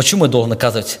 почему я должен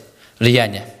оказывать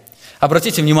влияние.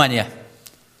 Обратите внимание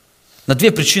на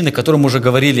две причины, которые мы уже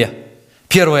говорили.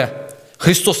 Первое,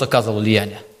 Христос оказывал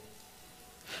влияние.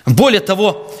 Более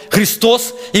того,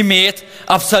 Христос имеет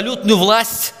абсолютную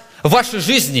власть в вашей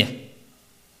жизни.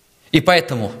 И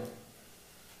поэтому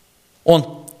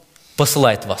Он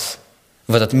посылает вас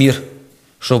в этот мир,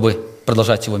 чтобы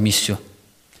продолжать Его миссию.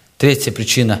 Третья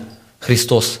причина –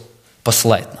 Христос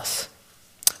посылает нас.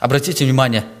 Обратите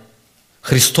внимание,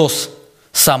 Христос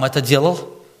сам это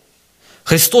делал.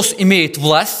 Христос имеет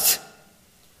власть,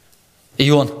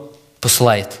 и Он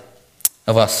посылает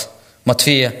вас.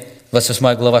 Матфея,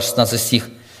 28 глава, 16 стих.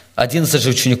 11 же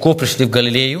учеников пришли в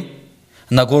Галилею,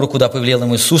 на гору, куда повелел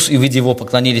им Иисус, и, увидя Его,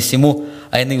 поклонились Ему,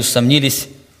 а иные усомнились.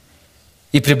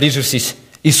 И, приближившись,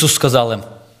 Иисус сказал им,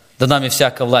 дана мне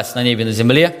всякая власть на небе и на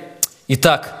земле.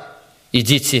 Итак,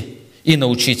 идите и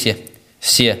научите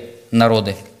все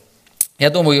народы. Я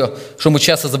думаю, что мы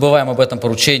часто забываем об этом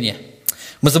поручении.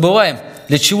 Мы забываем,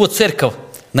 для чего церковь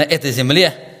на этой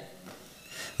земле.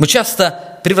 Мы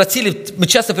часто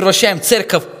превращаем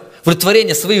церковь в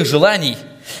удовлетворение своих желаний.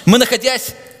 Мы,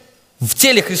 находясь в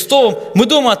теле Христовом, мы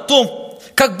думаем о том,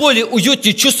 как более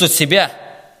уютнее чувствовать себя.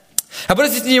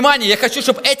 Обратите внимание, я хочу,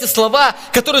 чтобы эти слова,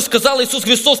 которые сказал Иисус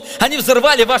Христос, они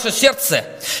взорвали ваше сердце.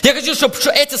 Я хочу, чтобы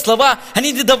эти слова,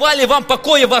 они не давали вам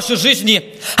покоя в вашей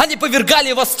жизни. Они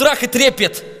повергали вас в страх и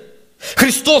трепет.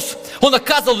 Христос, Он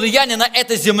оказывал влияние на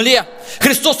этой земле.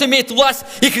 Христос имеет власть,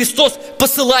 и Христос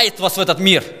посылает вас в этот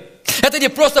мир. Это не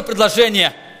просто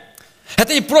предложение.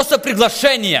 Это не просто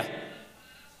приглашение.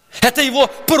 Это Его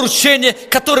поручение,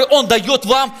 которое Он дает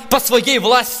вам по своей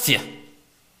власти.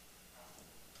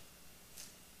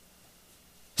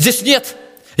 Здесь нет,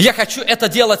 я хочу это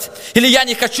делать, или я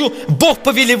не хочу. Бог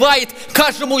повелевает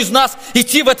каждому из нас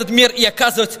идти в этот мир и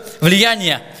оказывать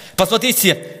влияние.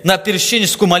 Посмотрите на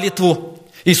первосвященническую молитву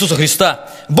Иисуса Христа.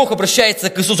 Бог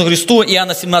обращается к Иисусу Христу,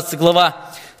 Иоанна 17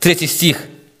 глава, 3 стих.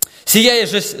 «Сия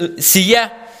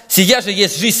же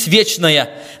есть жизнь вечная,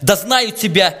 да знаю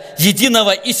Тебя,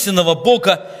 единого истинного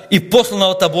Бога и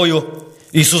посланного Тобою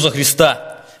Иисуса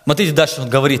Христа». Смотрите, дальше Он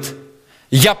говорит,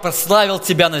 «Я прославил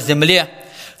Тебя на земле,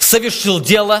 совершил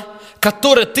дело,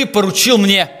 которое Ты поручил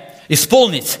мне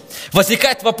исполнить».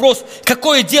 Возникает вопрос,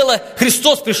 какое дело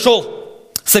Христос пришел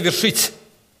совершить?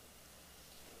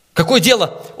 Какое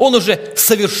дело Он уже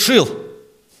совершил?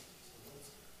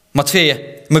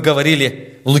 Матфея, мы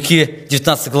говорили в Луки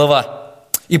 19 глава,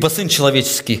 «Ибо Сын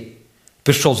Человеческий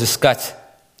пришел взыскать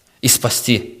и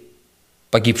спасти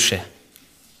погибшие».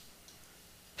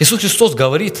 Иисус Христос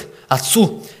говорит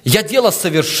Отцу, я дело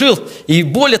совершил, и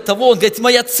более того, Он говорит,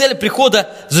 моя цель прихода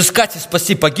взыскать и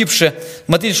спасти погибшие.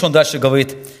 Смотрите, что Он дальше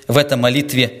говорит в этой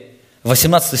молитве,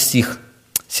 18 стих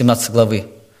 17 главы.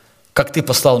 «Как Ты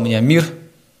послал меня в мир,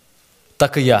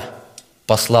 так и я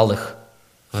послал их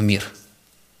в мир».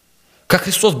 Как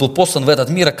Христос был послан в этот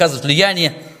мир, оказывать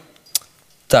влияние,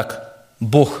 так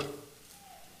Бог,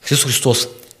 Иисус Христос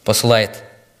посылает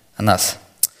нас.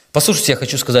 Послушайте, я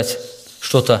хочу сказать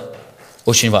что-то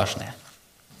очень важное.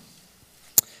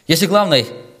 Если главной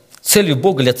целью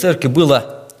Бога для церкви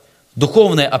было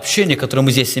духовное общение, которое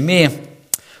мы здесь имеем,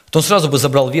 то Он сразу бы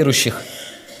забрал верующих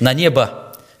на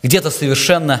небо, где-то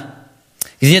совершенно,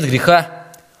 где нет греха,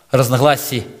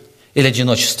 разногласий или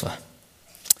одиночества.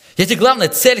 Если главной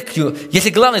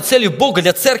целью Бога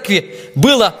для церкви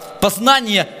было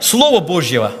познание Слова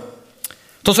Божьего,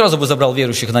 то сразу бы забрал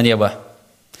верующих на небо.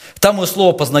 Там Его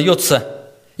Слово познается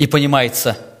и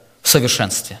понимается в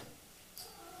совершенстве.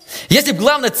 Если бы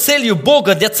главной целью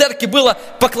Бога для церкви было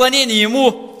поклонение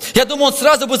Ему, я думаю, Он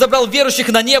сразу бы забрал верующих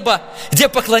на небо, где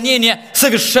поклонение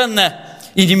совершенно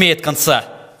и не имеет конца.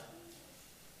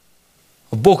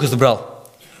 Бог избрал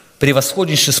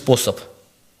превосходнейший способ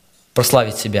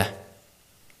прославить себя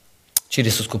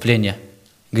через искупление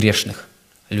грешных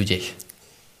людей.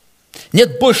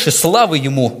 Нет больше славы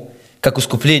Ему, как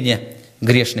искупление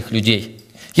грешных людей.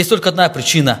 Есть только одна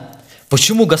причина,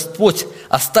 почему Господь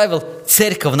оставил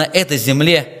церковь на этой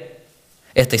земле.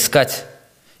 Это искать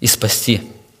и спасти,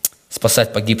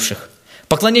 спасать погибших.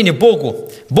 Поклонение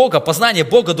Богу, познание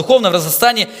Бога, духовное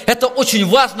возрастание – это очень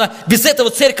важно. Без этого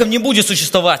церковь не будет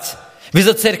существовать. Без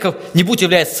этого церковь не будет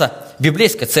являться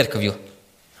библейской церковью.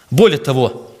 Более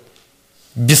того,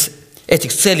 без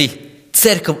этих целей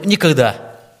церковь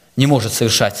никогда не может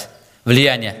совершать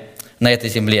влияние на этой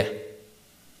земле.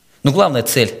 Но главная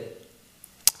цель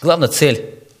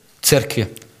церкви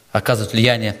 – оказывать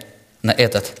влияние на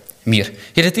этот мир.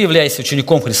 Если ты являешься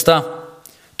учеником Христа,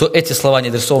 то эти слова не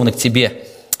адресованы к тебе.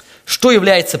 Что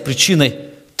является причиной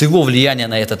твоего влияния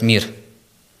на этот мир?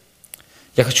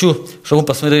 Я хочу, чтобы мы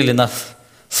посмотрели на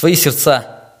свои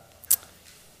сердца.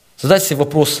 Задайте себе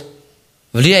вопрос,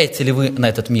 влияете ли вы на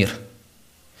этот мир?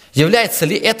 Является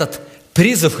ли этот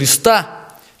призыв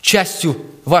Христа частью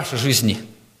вашей жизни?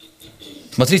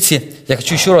 Смотрите, я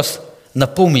хочу еще раз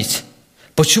напомнить,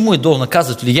 почему я должен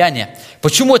оказывать влияние,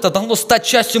 почему это должно стать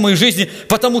частью моей жизни,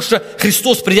 потому что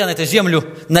Христос, придя на эту землю,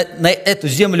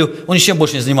 Он ничем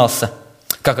больше не занимался,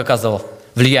 как оказывал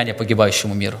влияние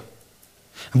погибающему миру.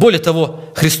 Более того,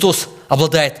 Христос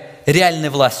обладает реальной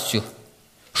властью,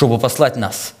 чтобы послать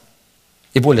нас.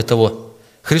 И более того,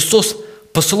 Христос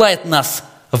посылает нас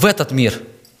в этот мир,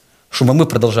 чтобы мы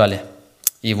продолжали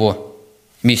Его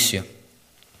миссию.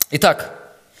 Итак,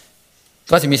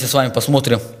 давайте вместе с вами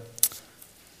посмотрим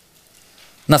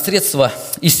на средства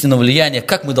истинного влияния,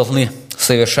 как мы должны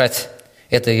совершать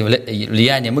это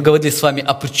влияние. Мы говорили с вами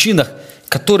о причинах,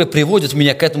 которые приводят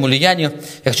меня к этому влиянию.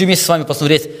 Я хочу вместе с вами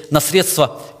посмотреть на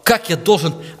средства, как я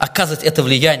должен оказывать это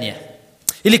влияние.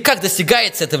 Или как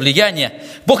достигается это влияние.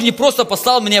 Бог не просто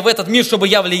послал меня в этот мир, чтобы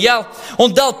я влиял.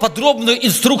 Он дал подробную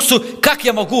инструкцию, как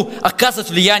я могу оказывать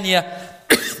влияние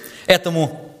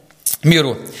этому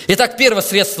миру. Итак, первое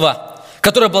средство,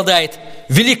 которое обладает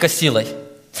великой силой,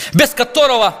 без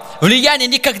которого влияние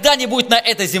никогда не будет на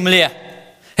этой земле,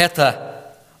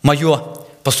 это мое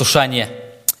послушание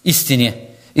истине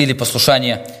или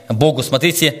послушание Богу.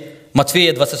 Смотрите,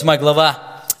 Матфея 28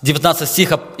 глава, 19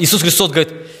 стих, Иисус Христос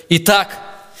говорит: «Итак,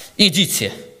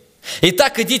 идите,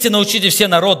 научите все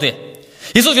народы».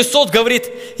 Иисус Христос говорит: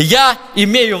 «Я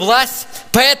имею власть,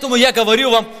 поэтому я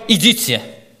говорю вам, идите».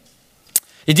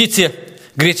 Идите,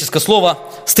 греческое слово,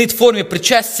 стоит в форме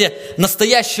причастия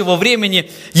настоящего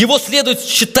времени. Его следует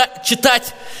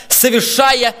читать,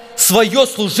 совершая свое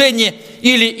служение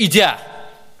или идя.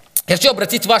 Я хочу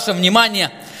обратить ваше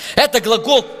внимание, этот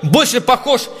глагол больше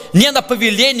похож не на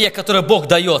повеление, которое Бог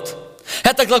дает.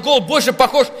 Этот глагол больше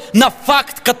похож на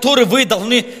факт, который вы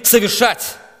должны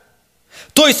совершать.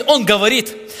 То есть он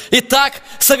говорит: «Итак,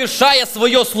 совершая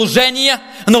свое служение,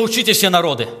 научите все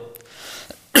народы».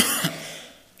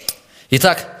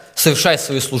 Итак, совершай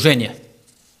свое служение.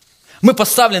 Мы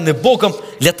поставлены Богом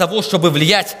для того, чтобы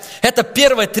влиять. Это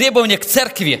первое требование к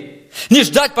церкви. Не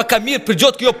ждать, пока мир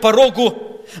придет к ее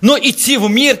порогу, но идти в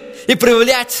мир и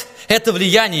проявлять это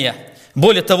влияние.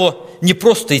 Более того, не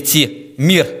просто идти в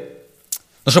мир,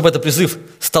 но чтобы этот призыв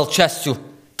стал частью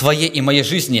твоей и моей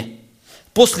жизни.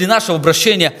 После нашего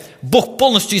обращения Бог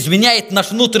полностью изменяет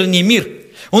наш внутренний мир.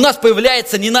 У нас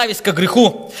появляется ненависть к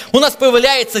греху. У нас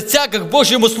появляется тяга к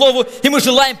Божьему Слову, и мы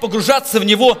желаем погружаться в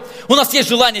Него. У нас есть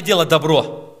желание делать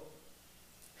добро.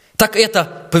 Так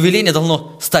это повеление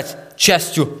должно стать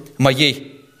частью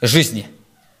моей жизни.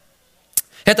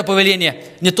 Это повеление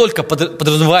не только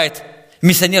подразумевает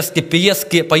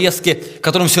миссионерские поездки, к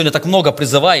которым сегодня так много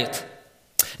призывают.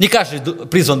 Не каждый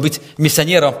призван быть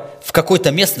миссионером в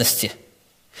какой-то местности.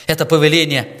 Это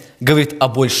повеление говорит о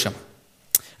большем.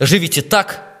 Живите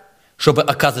так, чтобы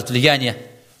оказывать влияние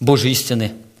Божьей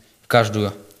истины в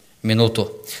каждую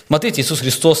минуту. Смотрите, Иисус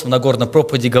Христос в Нагорной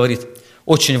проповеди говорит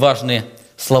очень важные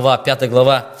слова. 5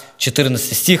 глава,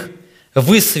 14 стих.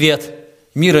 «Вы свет,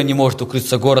 мира не может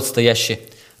укрыться город, стоящий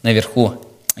наверху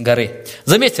горы».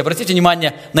 Заметьте, обратите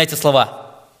внимание на эти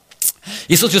слова.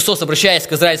 Иисус Христос, обращаясь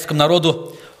к израильскому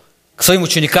народу, к своим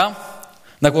ученикам,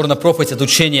 Нагорная проповедь, это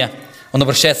учение, Он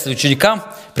обращается к своим ученикам,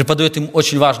 преподает им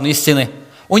очень важные истины.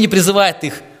 Он не призывает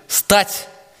их стать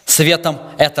светом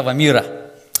этого мира.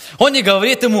 Он не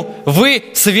говорит ему: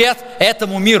 вы свет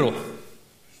этому миру.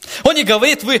 Он Он не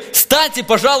говорит: вы станьте,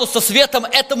 пожалуйста, светом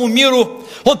этому миру.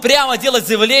 Он прямо делает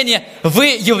заявление: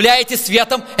 вы являетесь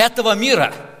светом этого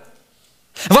мира.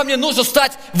 Вам не нужно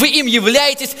стать, вы им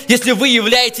являетесь, если вы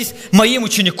являетесь моим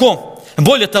учеником.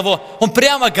 Более того, он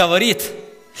прямо говорит: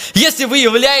 если вы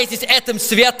являетесь этим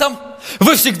светом,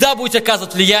 вы всегда будете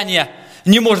оказывать влияние.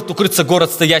 Не может укрыться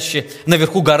город, стоящий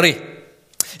наверху горы.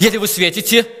 Если вы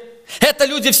светите, это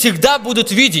люди всегда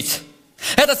будут видеть.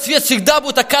 Этот свет всегда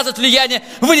будет оказывать влияние.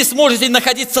 Вы не сможете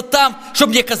находиться там,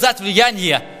 чтобы не оказать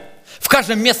влияние. В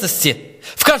каждой местности,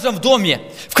 в каждом доме,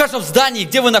 в каждом здании,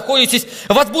 где вы находитесь,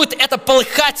 у вас будет это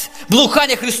полыхать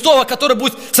благоухание Христова, которое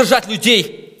будет сажать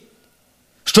людей,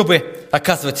 чтобы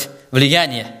оказывать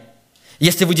влияние.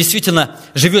 Если вы действительно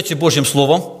живете Божьим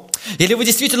Словом, или вы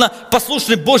действительно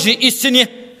послушны Божьей истине,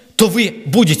 то вы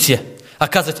будете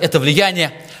оказывать это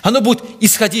влияние. Оно будет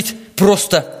исходить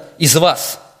просто из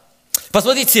вас.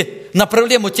 Посмотрите на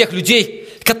проблему тех людей,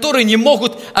 которые не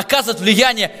могут оказывать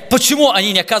влияние. Почему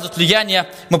они не оказывают влияние?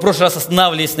 Мы в прошлый раз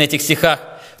останавливались на этих стихах.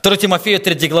 2 Тимофею,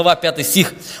 3 глава, 5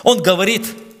 стих. Он говорит,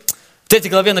 в 3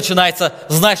 главе начинается: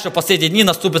 «Знай, что в последние дни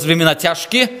наступят времена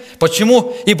тяжкие».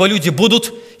 Почему? Ибо люди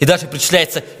будут, и дальше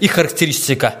перечисляется их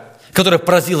характеристика, которая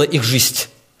поразила их жизнь,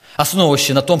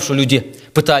 основывающая на том, что люди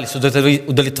пытались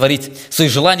удовлетворить свои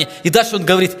желания. И дальше он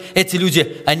говорит: эти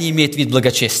люди, они имеют вид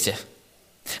благочестия.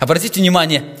 Обратите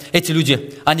внимание, эти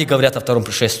люди, они говорят о втором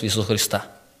пришествии Иисуса Христа.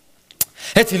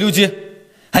 Эти люди,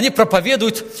 они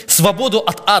проповедуют свободу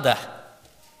от ада.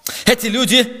 Эти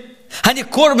люди, они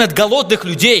кормят голодных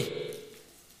людей.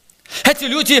 Эти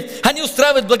люди, они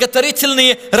устраивают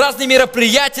благотворительные разные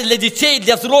мероприятия для детей,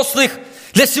 для взрослых,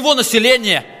 для всего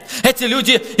населения. Эти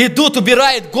люди идут,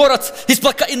 убирают город,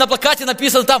 и на плакате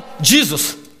написано там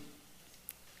 «Jesus».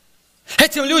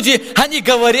 Этим люди, они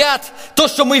говорят то,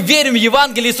 что мы верим в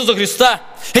Евангелие Иисуса Христа.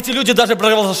 Эти люди даже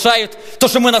провозглашают то,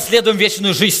 что мы наследуем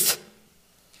вечную жизнь.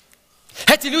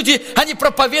 Эти люди, они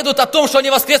проповедуют о том, что они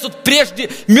воскреснут прежде.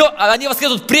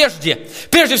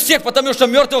 Прежде всех, потому что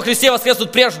мертвые во Христе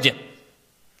воскреснут прежде.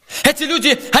 Эти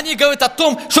люди, они говорят о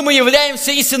том, что мы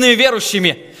являемся истинными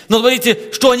верующими. Но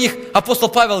смотрите, что о них апостол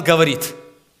Павел говорит.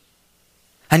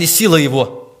 Они силы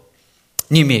его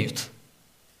не имеют.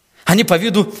 Они по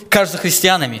виду кажутся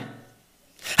христианами.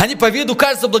 Они по виду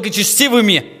кажутся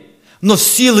благочестивыми, но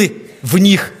силы в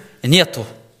них нету.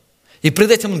 И пред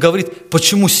этим он говорит,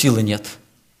 почему силы нет?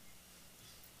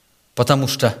 Потому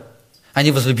что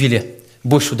они возлюбили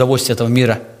больше удовольствия этого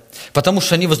мира. Потому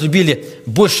что они возлюбили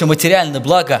больше материальное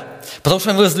благо. Потому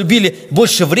что они возлюбили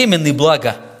больше временные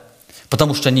блага.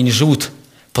 Потому что они не живут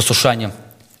послушанием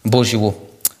Божьему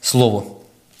Слову.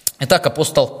 Итак,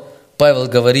 апостол Павел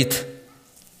говорит,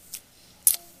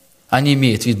 они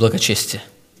имеют вид благочестия,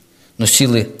 но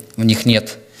силы в них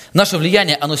нет. Наше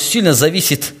влияние, оно сильно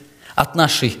зависит от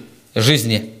нашей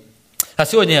жизни. А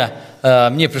сегодня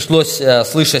мне пришлось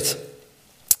слышать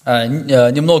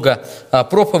немного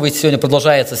проповедь. Сегодня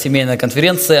продолжается семейная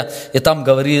конференция, и там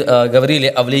говорили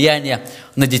о влиянии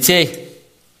на детей.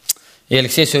 И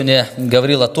Алексей сегодня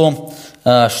говорил о том,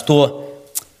 что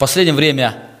в последнее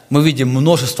время мы видим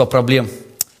множество проблем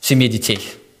в семье детей.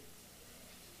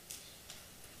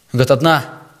 Он говорит,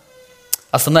 одна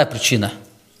основная причина.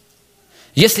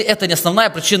 Если это не основная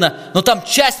причина, но там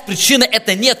часть причины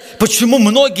это нет. Почему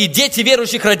многие дети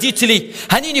верующих родителей,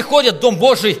 они не ходят в Дом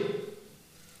Божий?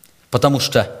 Потому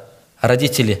что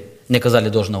родители не оказали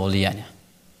должного влияния.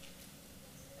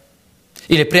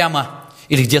 Или прямо,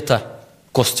 или где-то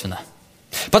косвенно.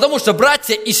 Потому что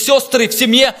братья и сестры в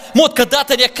семье, может,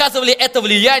 когда-то не оказывали это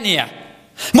влияние.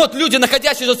 Может, люди,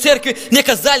 находящиеся в церкви, не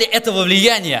оказали этого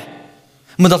влияния.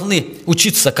 Мы должны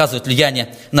учиться оказывать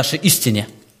влияние нашей истине.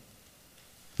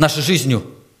 Нашей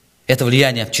жизнью это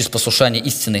влияние через послушание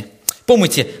истины.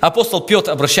 Помните, апостол Петр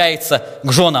обращается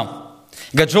к женам.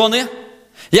 Говорит, жены,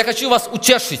 я хочу вас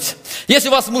утешить. Если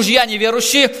у вас мужья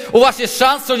неверующие, у вас есть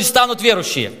шанс, что они станут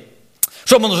верующие.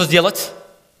 Что вам нужно сделать?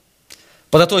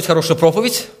 Подготовить хорошую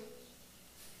проповедь?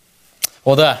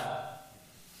 О да.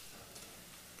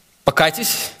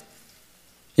 Покайтесь,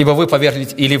 ибо вы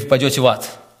повергнете или вы пойдете в ад.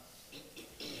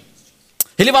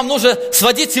 Или вам нужно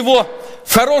сводить его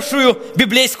в хорошую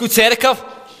библейскую церковь?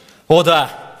 О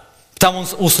да, там он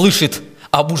услышит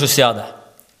об ужасе ада.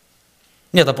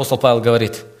 Нет, апостол Павел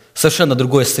говорит, совершенно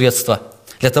другое средство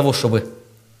для того, чтобы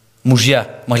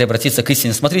мужья могли обратиться к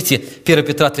истине. Смотрите, 1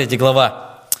 Петра 3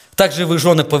 глава. «Также вы,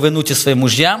 жены, повинуйтесь своим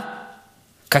мужьям».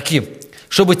 Каким?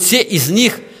 Чтобы те из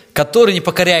них, которые не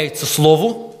покоряются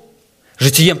слову,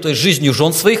 житием, то есть жизнью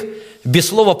жен своих, без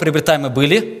слова приобретаемы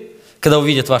были, когда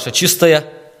увидят ваше чистое,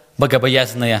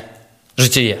 богобоязненное,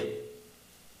 житие.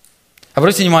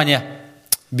 Обратите внимание,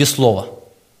 без слова.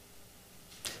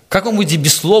 Как вы будете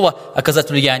без слова оказать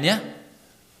влияние?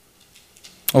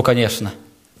 О, конечно,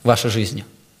 в вашей жизни.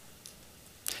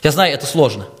 Я знаю, это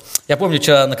сложно. Я помню,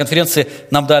 вчера на конференции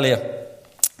нам дали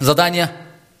задание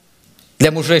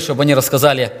для мужей, чтобы они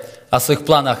рассказали о своих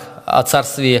планах о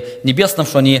Царстве Небесном,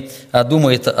 что они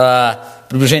думают о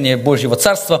приближении Божьего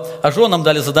Царства, а женам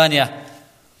дали задание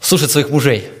слушать своих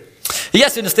мужей. И я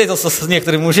сегодня встретился с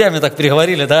некоторыми мужьями, так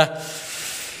переговорили, да.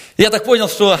 Я так понял,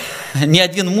 что ни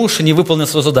один муж не выполнил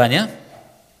свое задание,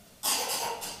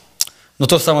 но в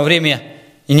то же самое время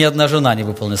и ни одна жена не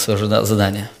выполнила свое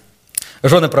задание.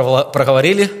 Жены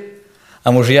проговорили,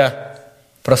 а мужья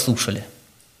прослушали.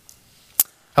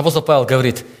 Апостол Павел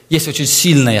говорит, есть очень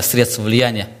сильное средство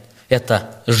влияния –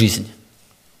 это жизнь.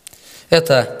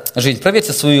 Это жизнь.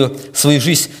 Проверьте свою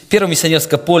жизнь. Первое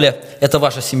миссионерское поле – это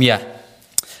ваша семья.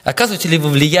 Оказываете ли вы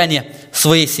влияние в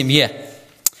своей семье?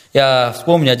 Я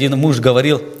вспомню, один муж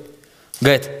говорит,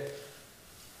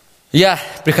 я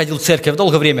приходил в церковь,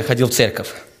 долгое время ходил в церковь.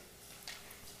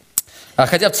 А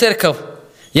ходя в церковь,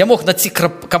 я мог найти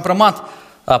компромат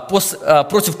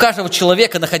против каждого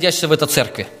человека, находящегося в этой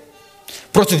церкви.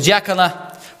 Против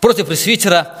диакона, против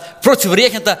пресвитера, против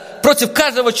регента, против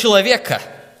каждого человека.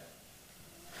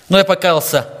 Но я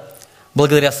покаялся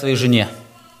благодаря своей жене.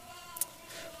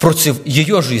 Против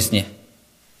ее жизни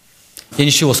я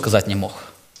ничего сказать не мог.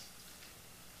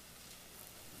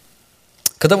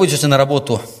 Когда вы идете на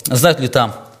работу, знают ли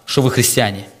там, что вы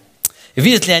христиане?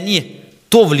 Видят ли они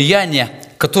то влияние,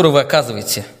 которое вы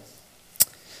оказываете?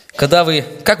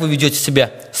 Как вы ведете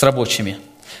себя с рабочими?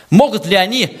 Могут ли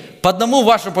они по одному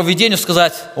вашему поведению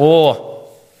сказать, вы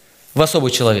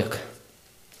особый человек?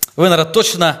 Вы, наверное,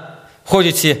 точно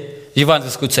ходите в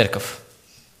евангельскую церковь.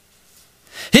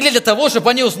 Или для того, чтобы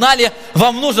они узнали,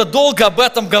 вам нужно долго об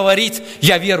этом говорить,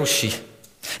 я верующий.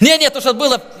 Нет, то, что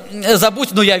было,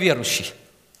 забудь, но я верующий.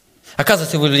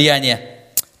 Оказываете вы влияние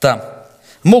там.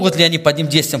 Могут ли они по одним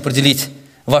действиям определить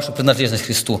вашу принадлежность к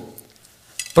Христу?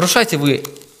 Порушаете вы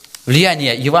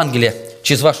влияние Евангелия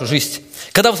через вашу жизнь?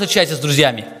 Когда вы встречаетесь с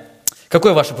друзьями,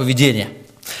 какое ваше поведение?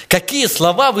 Какие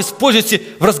слова вы используете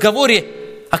в разговоре?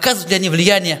 Оказывают ли они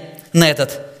влияние на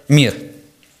этот мир?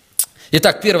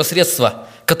 Итак, первое средство,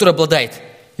 которое обладает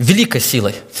великой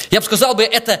силой. Я бы сказал,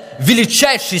 это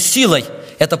величайшей силой,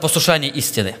 это послушание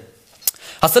истины.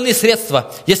 Остальные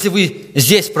средства, если вы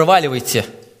здесь проваливаете,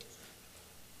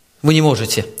 вы не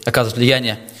можете оказывать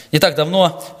влияние. Не так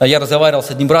давно я разговаривал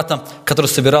с одним братом, который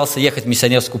собирался ехать в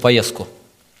миссионерскую поездку.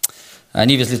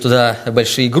 Они везли туда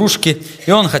большие игрушки,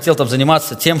 и он хотел там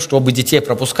заниматься тем, чтобы детей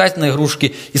пропускать на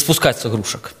игрушки и спускать с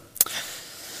игрушек.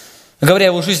 Говоря о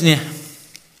его жизни,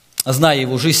 зная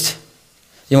его жизнь,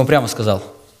 я ему прямо сказал,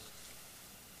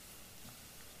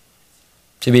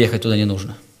 тебе ехать туда не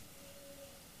нужно.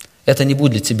 Это не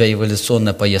будет для тебя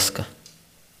эволюционная поездка.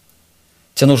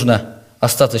 Тебе нужно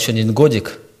остаться еще один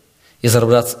годик и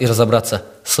разобраться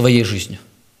своей жизнью.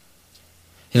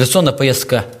 Эволюционная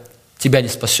поездка тебя не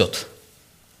спасет.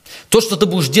 То, что ты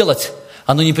будешь делать,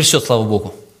 оно не принесет славу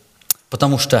Богу,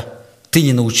 потому что ты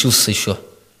не научился еще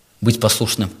быть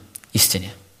послушным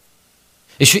истине.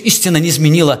 Еще истина не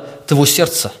изменила твоего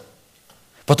сердца,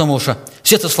 потому что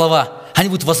все эти слова, они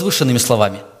будут возвышенными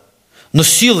словами, но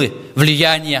силы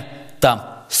влияния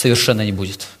там совершенно не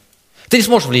будет. Ты не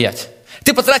сможешь влиять.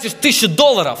 Ты потратишь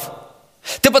 $1000,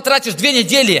 ты потратишь 2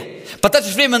 недели,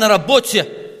 потратишь время на работе,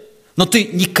 но ты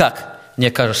никак не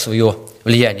окажешь свое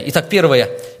влияние. Итак, первая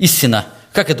истина,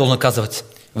 как я должен оказывать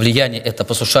влияние, это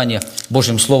послушание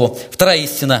Божьему Слову. Вторая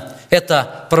истина,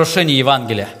 это прорушение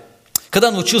Евангелия. Когда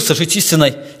я научился жить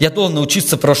истиной, я должен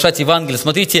научиться прорушать Евангелие.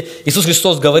 Смотрите, Иисус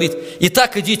Христос говорит,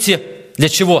 «Итак, идите». Для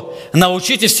чего?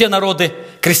 «Научите все народы,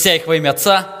 крестя их во имя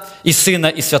Отца и Сына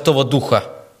и Святого Духа».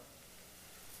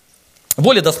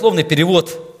 Более дословный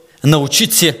перевод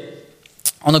 «научите»,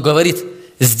 он говорит,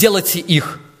 «сделайте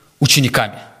их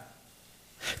учениками».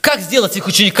 Как сделать их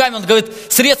учениками? Он говорит,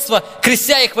 средства,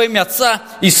 крестя их во имя Отца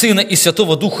и Сына и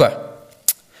Святого Духа.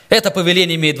 Это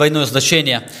повеление имеет двойное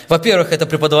значение. Во-первых, это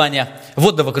преподавание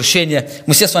водного крещения.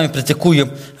 Мы все с вами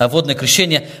практикуем водное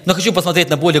крещение, но хочу посмотреть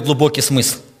на более глубокий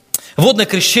смысл. Водное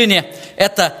крещение –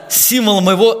 это символ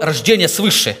моего рождения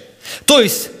свыше. То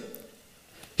есть,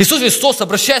 Иисус Христос,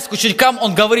 обращаясь к ученикам,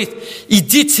 Он говорит,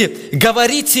 идите,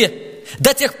 говорите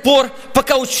до тех пор,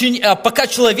 пока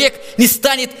человек не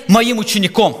станет моим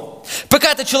учеником.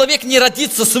 Пока этот человек не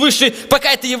родится свыше,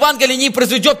 пока это Евангелие не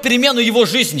произведет перемену его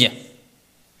жизни.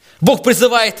 Бог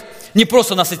призывает не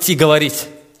просто нас идти говорить.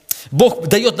 Бог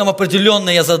дает нам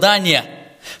определенное задание.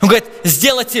 Он говорит,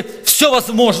 сделайте все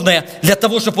возможное для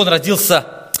того, чтобы он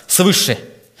родился свыше.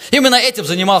 Именно этим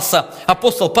занимался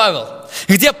апостол Павел.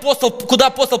 Куда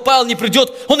апостол Павел не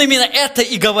придет, он именно это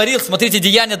и говорил. Смотрите,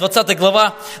 Деяния, 20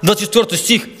 глава, 24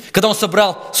 стих. Когда он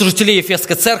собрал служителей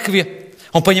Ефесской церкви,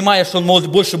 он, понимая, что он, может,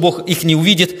 больше Бог их не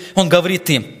увидит, он говорит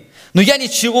им: «Но я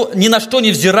ни на что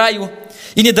не взираю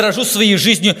и не дорожу своей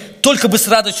жизнью, только бы с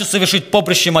радостью совершить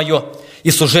поприще мое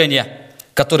и служение,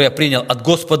 которое я принял от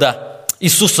Господа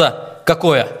Иисуса».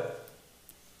 Какое?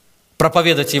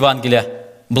 Проповедовать Евангелие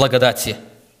благодати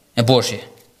Божьей.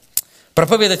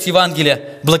 Проповедовать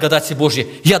Евангелие благодати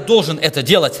Божьей. Я должен это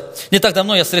делать. Не так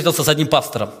давно я встретился с одним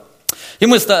пастором. И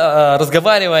мы,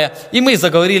 разговаривая, мы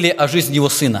заговорили о жизни его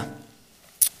сына.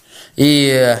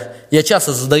 И я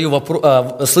часто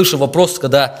слышу вопрос,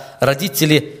 когда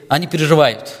родители, они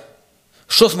переживают,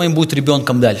 что с моим будет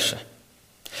ребенком дальше.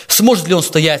 Сможет ли он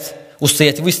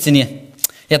устоять в истине?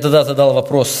 Я тогда задал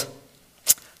вопрос: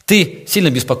 ты сильно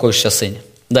беспокоишься о сыне?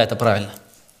 Да, это правильно.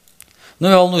 Но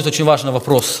меня волнует очень важный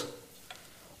вопрос.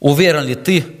 Уверен ли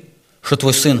ты, что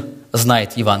твой сын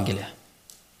знает Евангелие?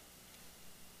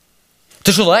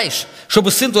 Ты желаешь,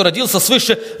 чтобы сын твой родился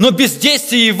свыше, но без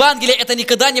действия Евангелия это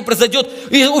никогда не произойдет.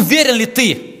 И уверен ли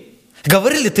ты?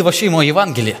 Говорил ли ты вообще ему о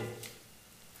Евангелии?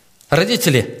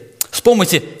 Родители,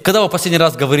 вспомните, когда вы последний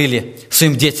раз говорили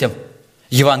своим детям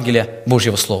Евангелие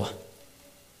Божьего Слова?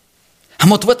 А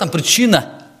вот в этом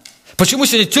причина, почему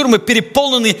сегодня тюрьмы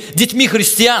переполнены детьми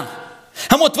христиан.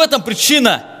 А вот в этом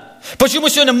причина, почему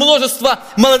сегодня множество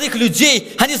молодых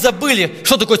людей, они забыли,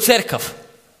 что такое церковь.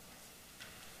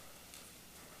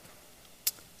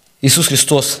 Иисус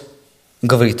Христос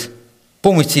говорит: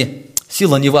 помните,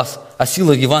 сила не вас, а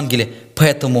сила Евангелия,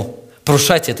 поэтому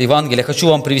порушайте это Евангелие. Хочу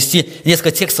вам привести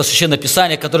несколько текстов Священного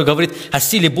Писания, которые говорит о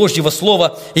силе Божьего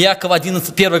Слова. Иакова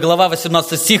 11, 1 глава,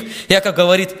 18 стих. Иаков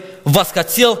говорит: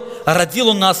 «Восхотел, родил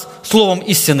он нас словом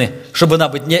истины, чтобы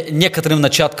нам быть некоторым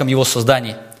начатком его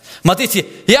созданий». Смотрите,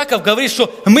 Иаков говорит,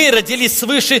 что мы родились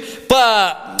свыше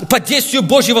по действию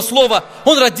Божьего Слова.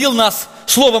 Он родил нас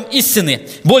словом истины.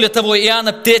 Более того,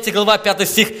 Иоанна 3 глава, 5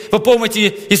 стих. Вы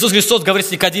помните, Иисус Христос говорит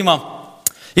с Никодимом.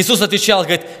 Иисус отвечал,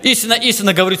 говорит: «Истинно,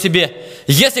 истинно говорю тебе,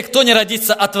 если кто не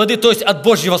родится от воды, то есть от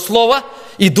Божьего Слова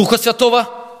и Духа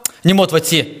Святого, не может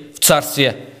войти в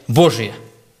Царствие Божие».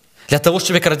 Для того,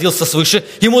 чтобы человек родился свыше,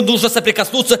 ему нужно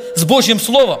соприкоснуться с Божьим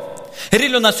Словом.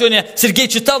 Рилю на сегодня Сергей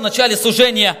читал в начале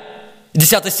служения,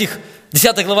 10 стих,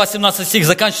 10 глава, 17 стих,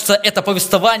 заканчивается это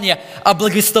повествование о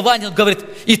благовествовании. Он говорит: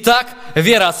 «Итак,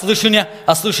 вера от слышания,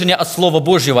 а слышание от Слова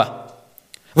Божьего».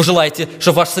 Вы желаете,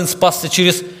 чтобы ваш сын спасся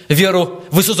через веру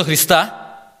в Иисуса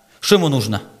Христа? Что ему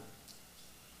нужно?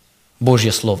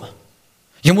 Божье Слово.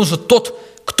 Ему нужен тот,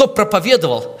 кто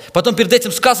проповедовал. Потом перед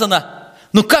этим сказано: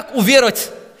 ну как уверовать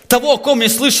того, о ком не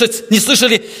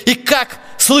слышали, и как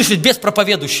слышать без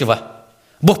проповедующего?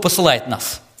 Бог посылает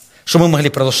нас, чтобы мы могли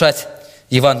продолжать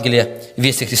Евангелие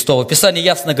вести Христова. Писание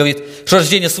ясно говорит, что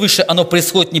рождение свыше, оно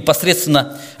происходит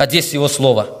непосредственно от действия Его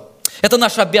Слова. Это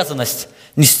наша обязанность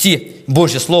нести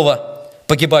Божье Слово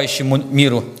погибающему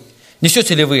миру.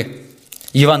 Несете ли вы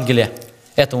Евангелие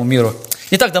этому миру?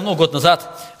 Не так давно, год назад,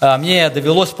 мне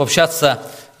довелось пообщаться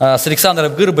с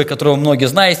Александром Гырбой, которого многие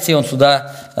знаете. Он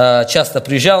сюда часто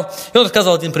приезжал. И он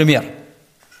рассказал один пример.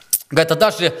 Говорит,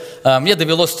 однажды мне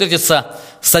довелось встретиться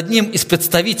с одним из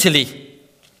представителей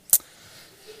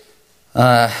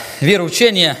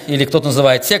вероучения, или кто-то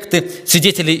называет секты,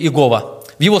 свидетелей Иеговы,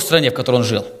 в его стране, в которой он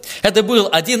жил. Это был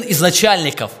один из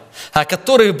начальников,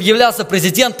 который являлся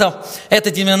президентом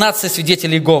этой деноминации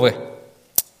свидетелей Иеговы.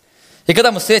 И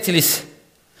когда мы встретились,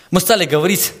 мы стали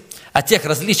говорить о тех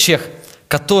различиях,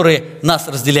 которые нас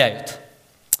разделяют.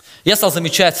 Я стал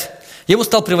замечать, ему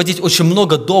стал приводить очень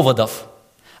много доводов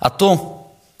о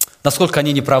том, насколько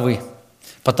они неправы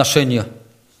по отношению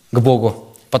к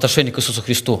Богу, по отношению к Иисусу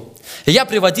Христу. И я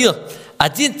приводил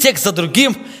один текст за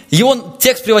другим, и он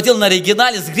текст приводил на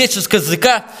оригинале с греческого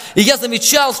языка, и я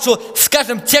замечал, что с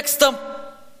каждым текстом,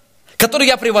 который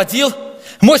я приводил,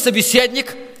 мой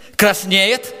собеседник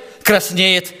краснеет,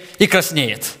 краснеет и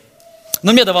краснеет.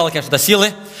 Но мне давало, конечно,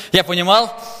 силы. Я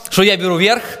понимал, что я беру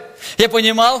верх. Я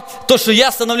понимал то, что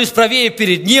я становлюсь правее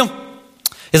перед ним.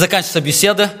 И заканчивается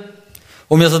беседа.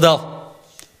 Он мне задал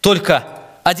только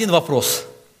один вопрос,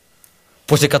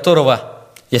 после которого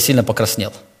я сильно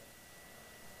покраснел.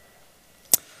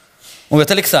 Он говорит: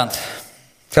 Александр,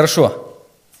 хорошо,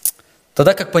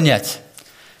 тогда как понять?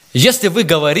 Если вы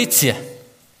говорите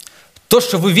то,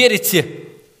 что вы верите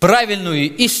в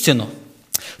правильную истину,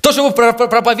 то, что вы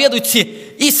проповедуете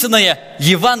истинное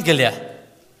Евангелие,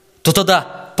 то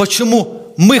тогда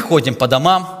почему мы ходим по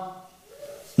домам,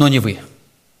 но не вы?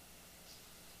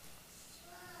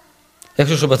 Я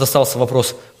хочу, чтобы это остался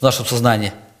вопрос в нашем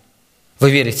сознании. Вы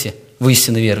верите в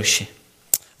истинно верующий.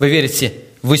 Вы верите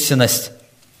в истинность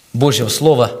Божьего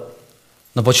Слова,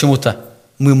 но почему-то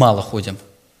мы мало ходим,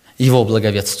 Его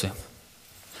благовествуем.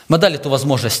 Мы дали эту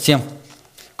возможность тем,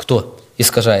 кто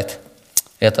искажает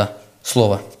это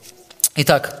Слово.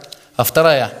 Итак,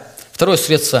 второе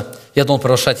средство, я должен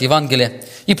провозглашать Евангелие.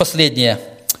 И последнее,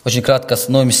 очень кратко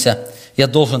остановимся, я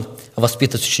должен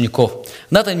воспитывать учеников.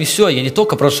 На этом не все, я не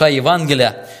только провозглашаю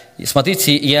Евангелие. И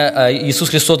смотрите, Иисус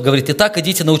Христос говорит: «Итак,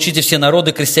 идите, научите все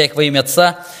народы, крестя их во имя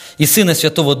Отца и Сына и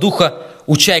Святого Духа,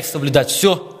 уча их соблюдать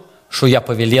все, что я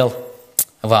повелел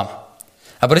вам».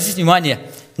 Обратите внимание,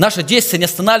 наше действие не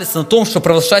останавливается на том, что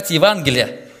провозглашать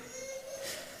Евангелие.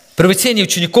 Приобретение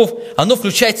учеников, оно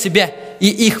включает в себя и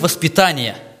их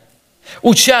воспитание.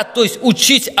 Учат, то есть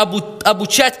учить,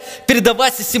 обучать,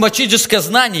 передавать систематическое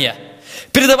знание,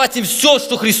 передавать им все,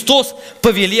 что Христос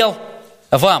повелел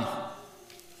вам.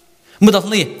 Мы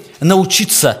должны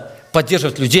научиться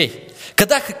поддерживать людей.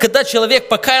 Когда человек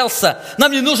покаялся,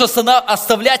 нам не нужно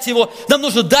оставлять его, нам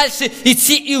нужно дальше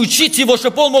идти и учить его,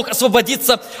 чтобы он мог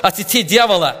освободиться от сетей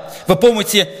дьявола. Вы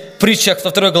помните, в притчах во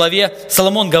 2 главе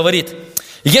Соломон говорит: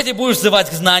 «Если будешь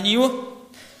взывать к знанию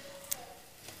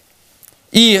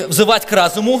и взывать к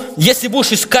разуму, если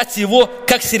будешь искать его,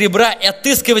 как серебра, и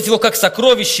отыскивать его, как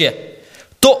сокровище,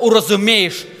 то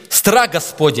уразумеешь страх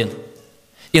Господень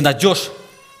и найдешь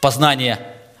познание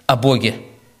о Боге».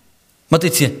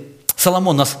 Смотрите,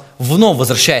 Соломон нас вновь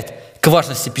возвращает к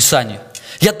важности Писания.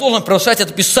 Я должен провозглашать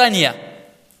это Писание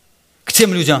к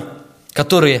тем людям,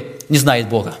 которые не знают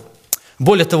Бога.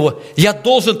 Более того, я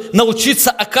должен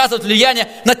научиться оказывать влияние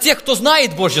на тех, кто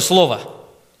знает Божье Слово.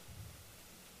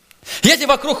 Если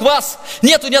вокруг вас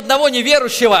нету ни одного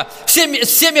неверующего,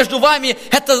 все между вами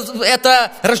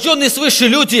это рожденные свыше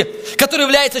люди, которые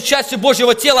являются частью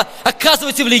Божьего тела,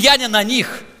 оказывайте влияние на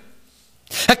них.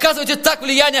 Оказывайте так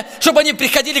влияние, чтобы они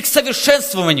приходили к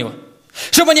совершенствованию,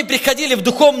 чтобы они приходили в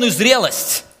духовную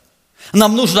зрелость.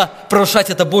 Нам нужно провозглашать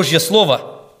это Божье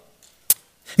Слово.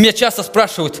 Меня часто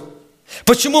спрашивают,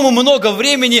 почему мы много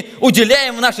времени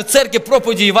уделяем в нашей церкви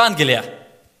проповеди Евангелия?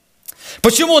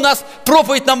 Почему у нас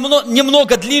проповедь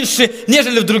немного длиннее,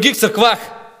 нежели в других церквах?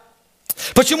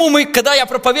 Почему когда я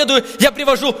проповедую, я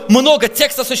привожу много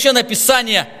текстов Священного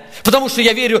Писания? Потому что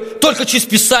я верю, только через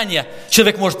Писание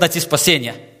человек может найти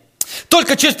спасение.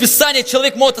 Только через Писание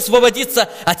человек может освободиться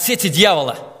от сети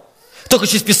дьявола. Только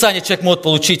через Писание человек может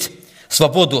получить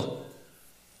свободу.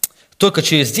 Только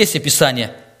через действие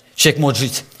Писания человек может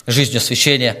жить жизнью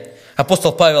освящения.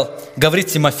 Апостол Павел говорит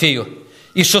Тимофею: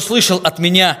 «И что слышал от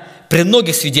меня при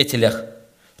многих свидетелях,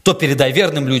 то передай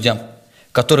верным людям,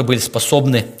 которые были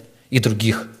способны и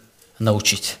других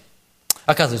научить».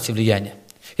 Оказывайте влияние.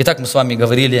 Итак, мы с вами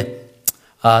говорили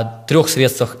о 3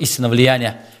 средствах истинного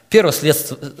влияния. Первое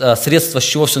средство, с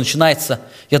чего все начинается: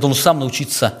 я должен сам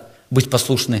научиться быть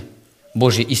послушным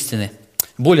Божьей истине.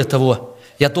 Более того,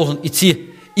 я должен идти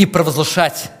и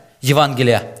провозглашать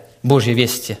Евангелие Божьей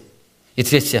вести. И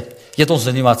третье, я должен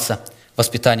заниматься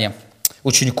воспитанием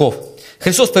учеников.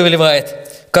 Христос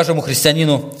повелевает каждому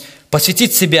христианину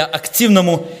посвятить себя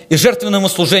активному и жертвенному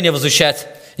служению возвещать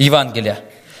Евангелие,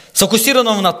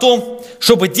 сфокусированному на том,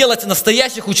 чтобы делать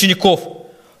настоящих учеников,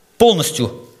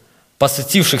 полностью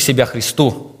посвятивших себя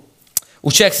Христу,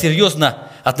 уча их серьезно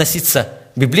относиться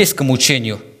к библейскому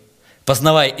учению,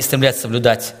 познавая и стремлясь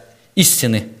соблюдать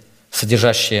истины,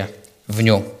 содержащие в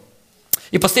нем.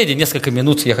 И последние несколько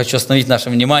минут я хочу остановить наше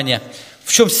внимание.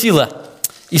 В чем сила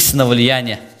истинного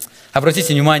влияния?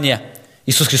 Обратите внимание,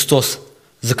 Иисус Христос,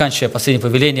 заканчивая последнее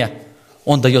повеление,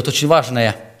 Он дает очень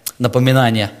важное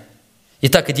напоминание.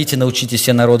 «Итак, идите, научите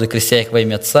все народы, крестя их во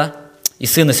имя Отца и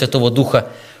Сына и Святого Духа,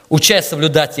 уча их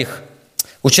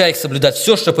соблюдать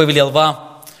все, что повелел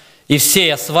вам, и все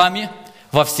я с вами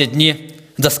во все дни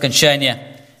до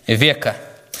скончания века».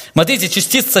 Смотрите,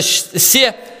 частица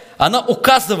 «се», она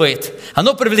указывает,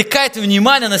 она привлекает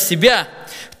внимание на себя.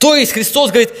 То есть Христос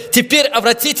говорит: теперь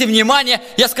обратите внимание,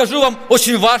 я скажу вам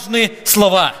очень важные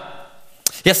слова.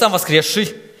 «Я сам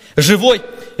воскресший, живой,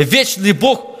 вечный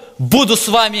Бог, буду с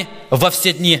вами во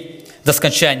все дни до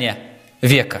скончания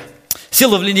века».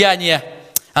 Сила влияния,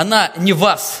 она не в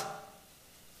вас.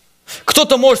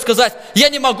 Кто-то может сказать: я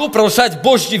не могу провозглашать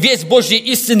весть Божьей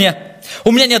истине,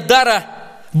 у меня нет дара.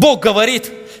 Бог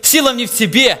говорит: сила не в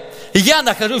тебе, я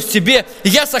нахожусь в тебе,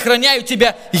 я сохраняю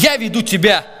тебя, я веду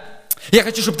тебя. Я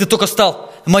хочу, чтобы ты только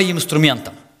стал моим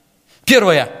инструментом.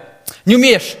 Первое. Не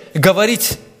умеешь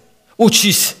говорить,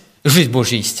 учись жить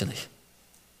Божьей истиной.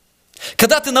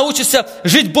 Когда ты научишься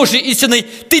жить Божьей истиной,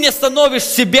 ты не остановишь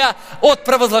себя от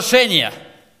провозглашения.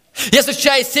 Я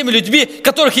встречаюсь с теми людьми,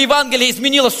 которых Евангелие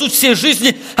изменило суть всей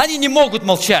жизни, они не могут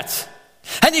молчать.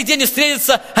 Они где не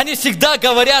встретятся, они всегда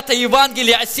говорят о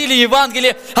Евангелии, о силе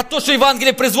Евангелия, о том, что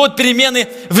Евангелие производит перемены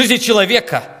в жизни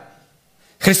человека.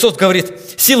 Христос говорит: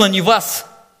 сила не в вас,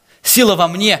 сила во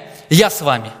мне, я с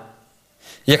вами.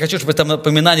 Я хочу, чтобы это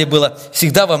напоминание было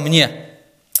всегда во мне.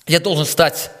 Я должен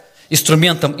стать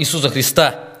инструментом Иисуса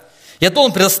Христа. Я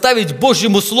должен предоставить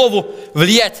Божьему Слову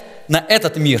влиять на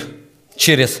этот мир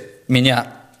через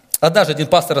меня. Однажды один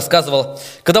пастор рассказывал,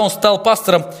 когда он стал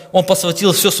пастором, он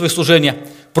посвятил все свое служение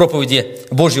проповеди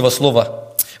Божьего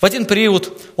Слова. В один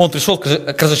период он пришел к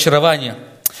разочарованию.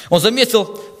 Он заметил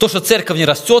то, что церковь не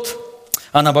растет,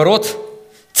 а наоборот,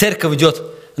 церковь идет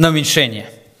на уменьшение.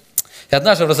 И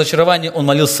однажды в разочаровании он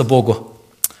молился Богу.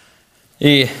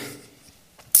 И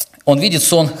он видит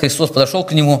сон, Христос подошел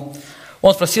к нему.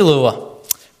 Он спросил его: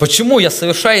 почему я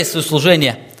совершаю свое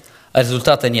служение, а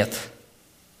результата нет?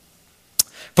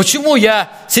 Почему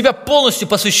я себя полностью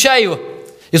посвящаю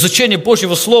изучению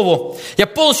Божьего Слова? Я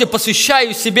полностью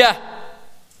посвящаю себя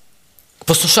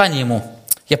послушанию Ему.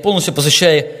 Я полностью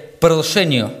посвящаю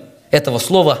проглашению этого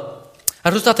Слова, а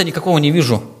результата никакого не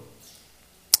вижу.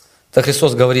 Так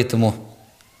Христос говорит ему: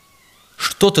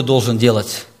 что ты должен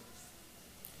делать?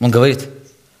 Он говорит: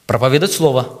 проповедовать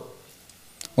Слово.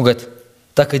 Он говорит: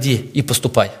 так иди и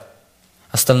поступай.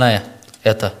 Остальное –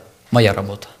 это моя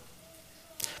работа.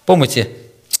 Помните,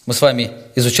 мы с вами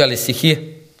изучали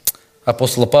стихи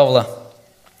апостола Павла,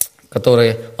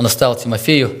 которые он оставил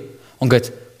Тимофею. Он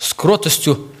говорит: с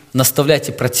кротостью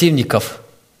наставляйте противников,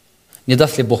 не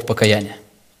даст ли Бог покаяния.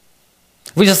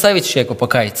 Вы не заставите человека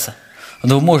покаяться,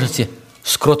 но вы можете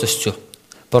с кротостью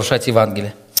порушать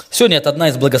Евангелие. Сегодня это одна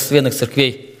из благословенных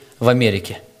церквей в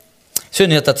Америке.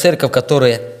 Сегодня это церковь,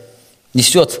 которая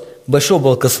несет большое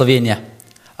благословение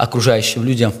окружающим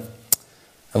людям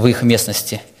в их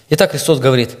местности. Итак, Христос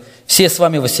говорит: все с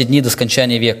вами во все дни до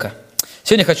скончания века.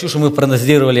 Сегодня хочу, чтобы мы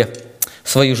проанализировали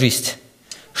свою жизнь.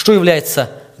 Что является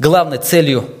главной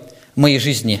целью моей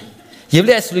жизни?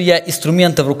 Являюсь ли я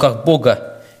инструментом в руках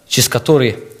Бога, через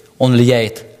который Он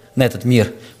влияет на этот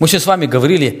мир? Мы сейчас с вами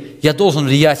говорили: я должен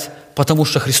влиять, потому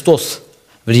что Христос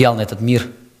влиял на этот мир.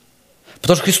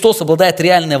 Потому что Христос обладает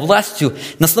реальной властью.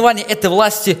 На основании этой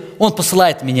власти Он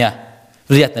посылает меня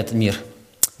влиять на этот мир.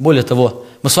 Более того,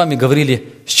 мы с вами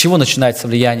говорили, с чего начинается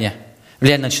влияние.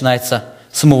 Влияние начинается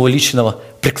с самого личного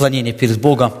преклонения перед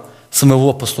Богом,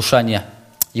 самого послушания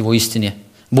Его истине.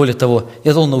 Более того,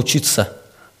 я должен научиться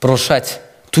провозглашать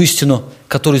ту истину,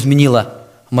 которая изменила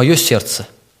мое сердце.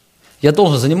 Я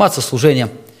должен заниматься служением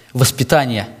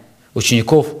воспитания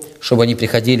учеников, чтобы они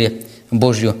приходили в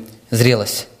Божью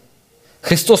зрелость.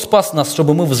 Христос спас нас,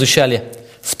 чтобы мы возвещали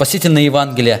спасительное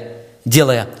Евангелие,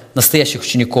 делая настоящих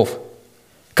учеников.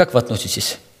 Как вы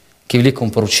относитесь к великому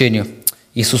поручению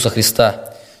Иисуса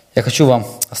Христа? Я хочу вам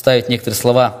оставить некоторые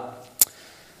слова.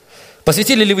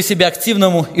 Посвятили ли вы себя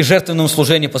активному и жертвенному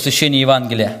служению посвящения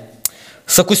Евангелия,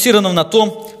 сфокусированному на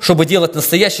том, чтобы делать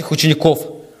настоящих учеников,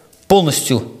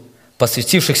 полностью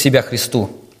посвятивших себя Христу,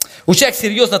 учась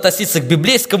серьезно относиться к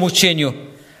библейскому учению,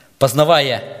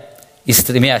 познавая и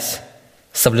стремясь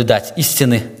соблюдать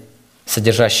истины,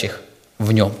 содержащих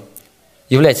в нем?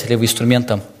 Являетесь ли вы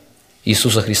инструментом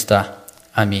Иисуса Христа?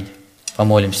 Аминь.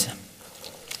 Помолимся.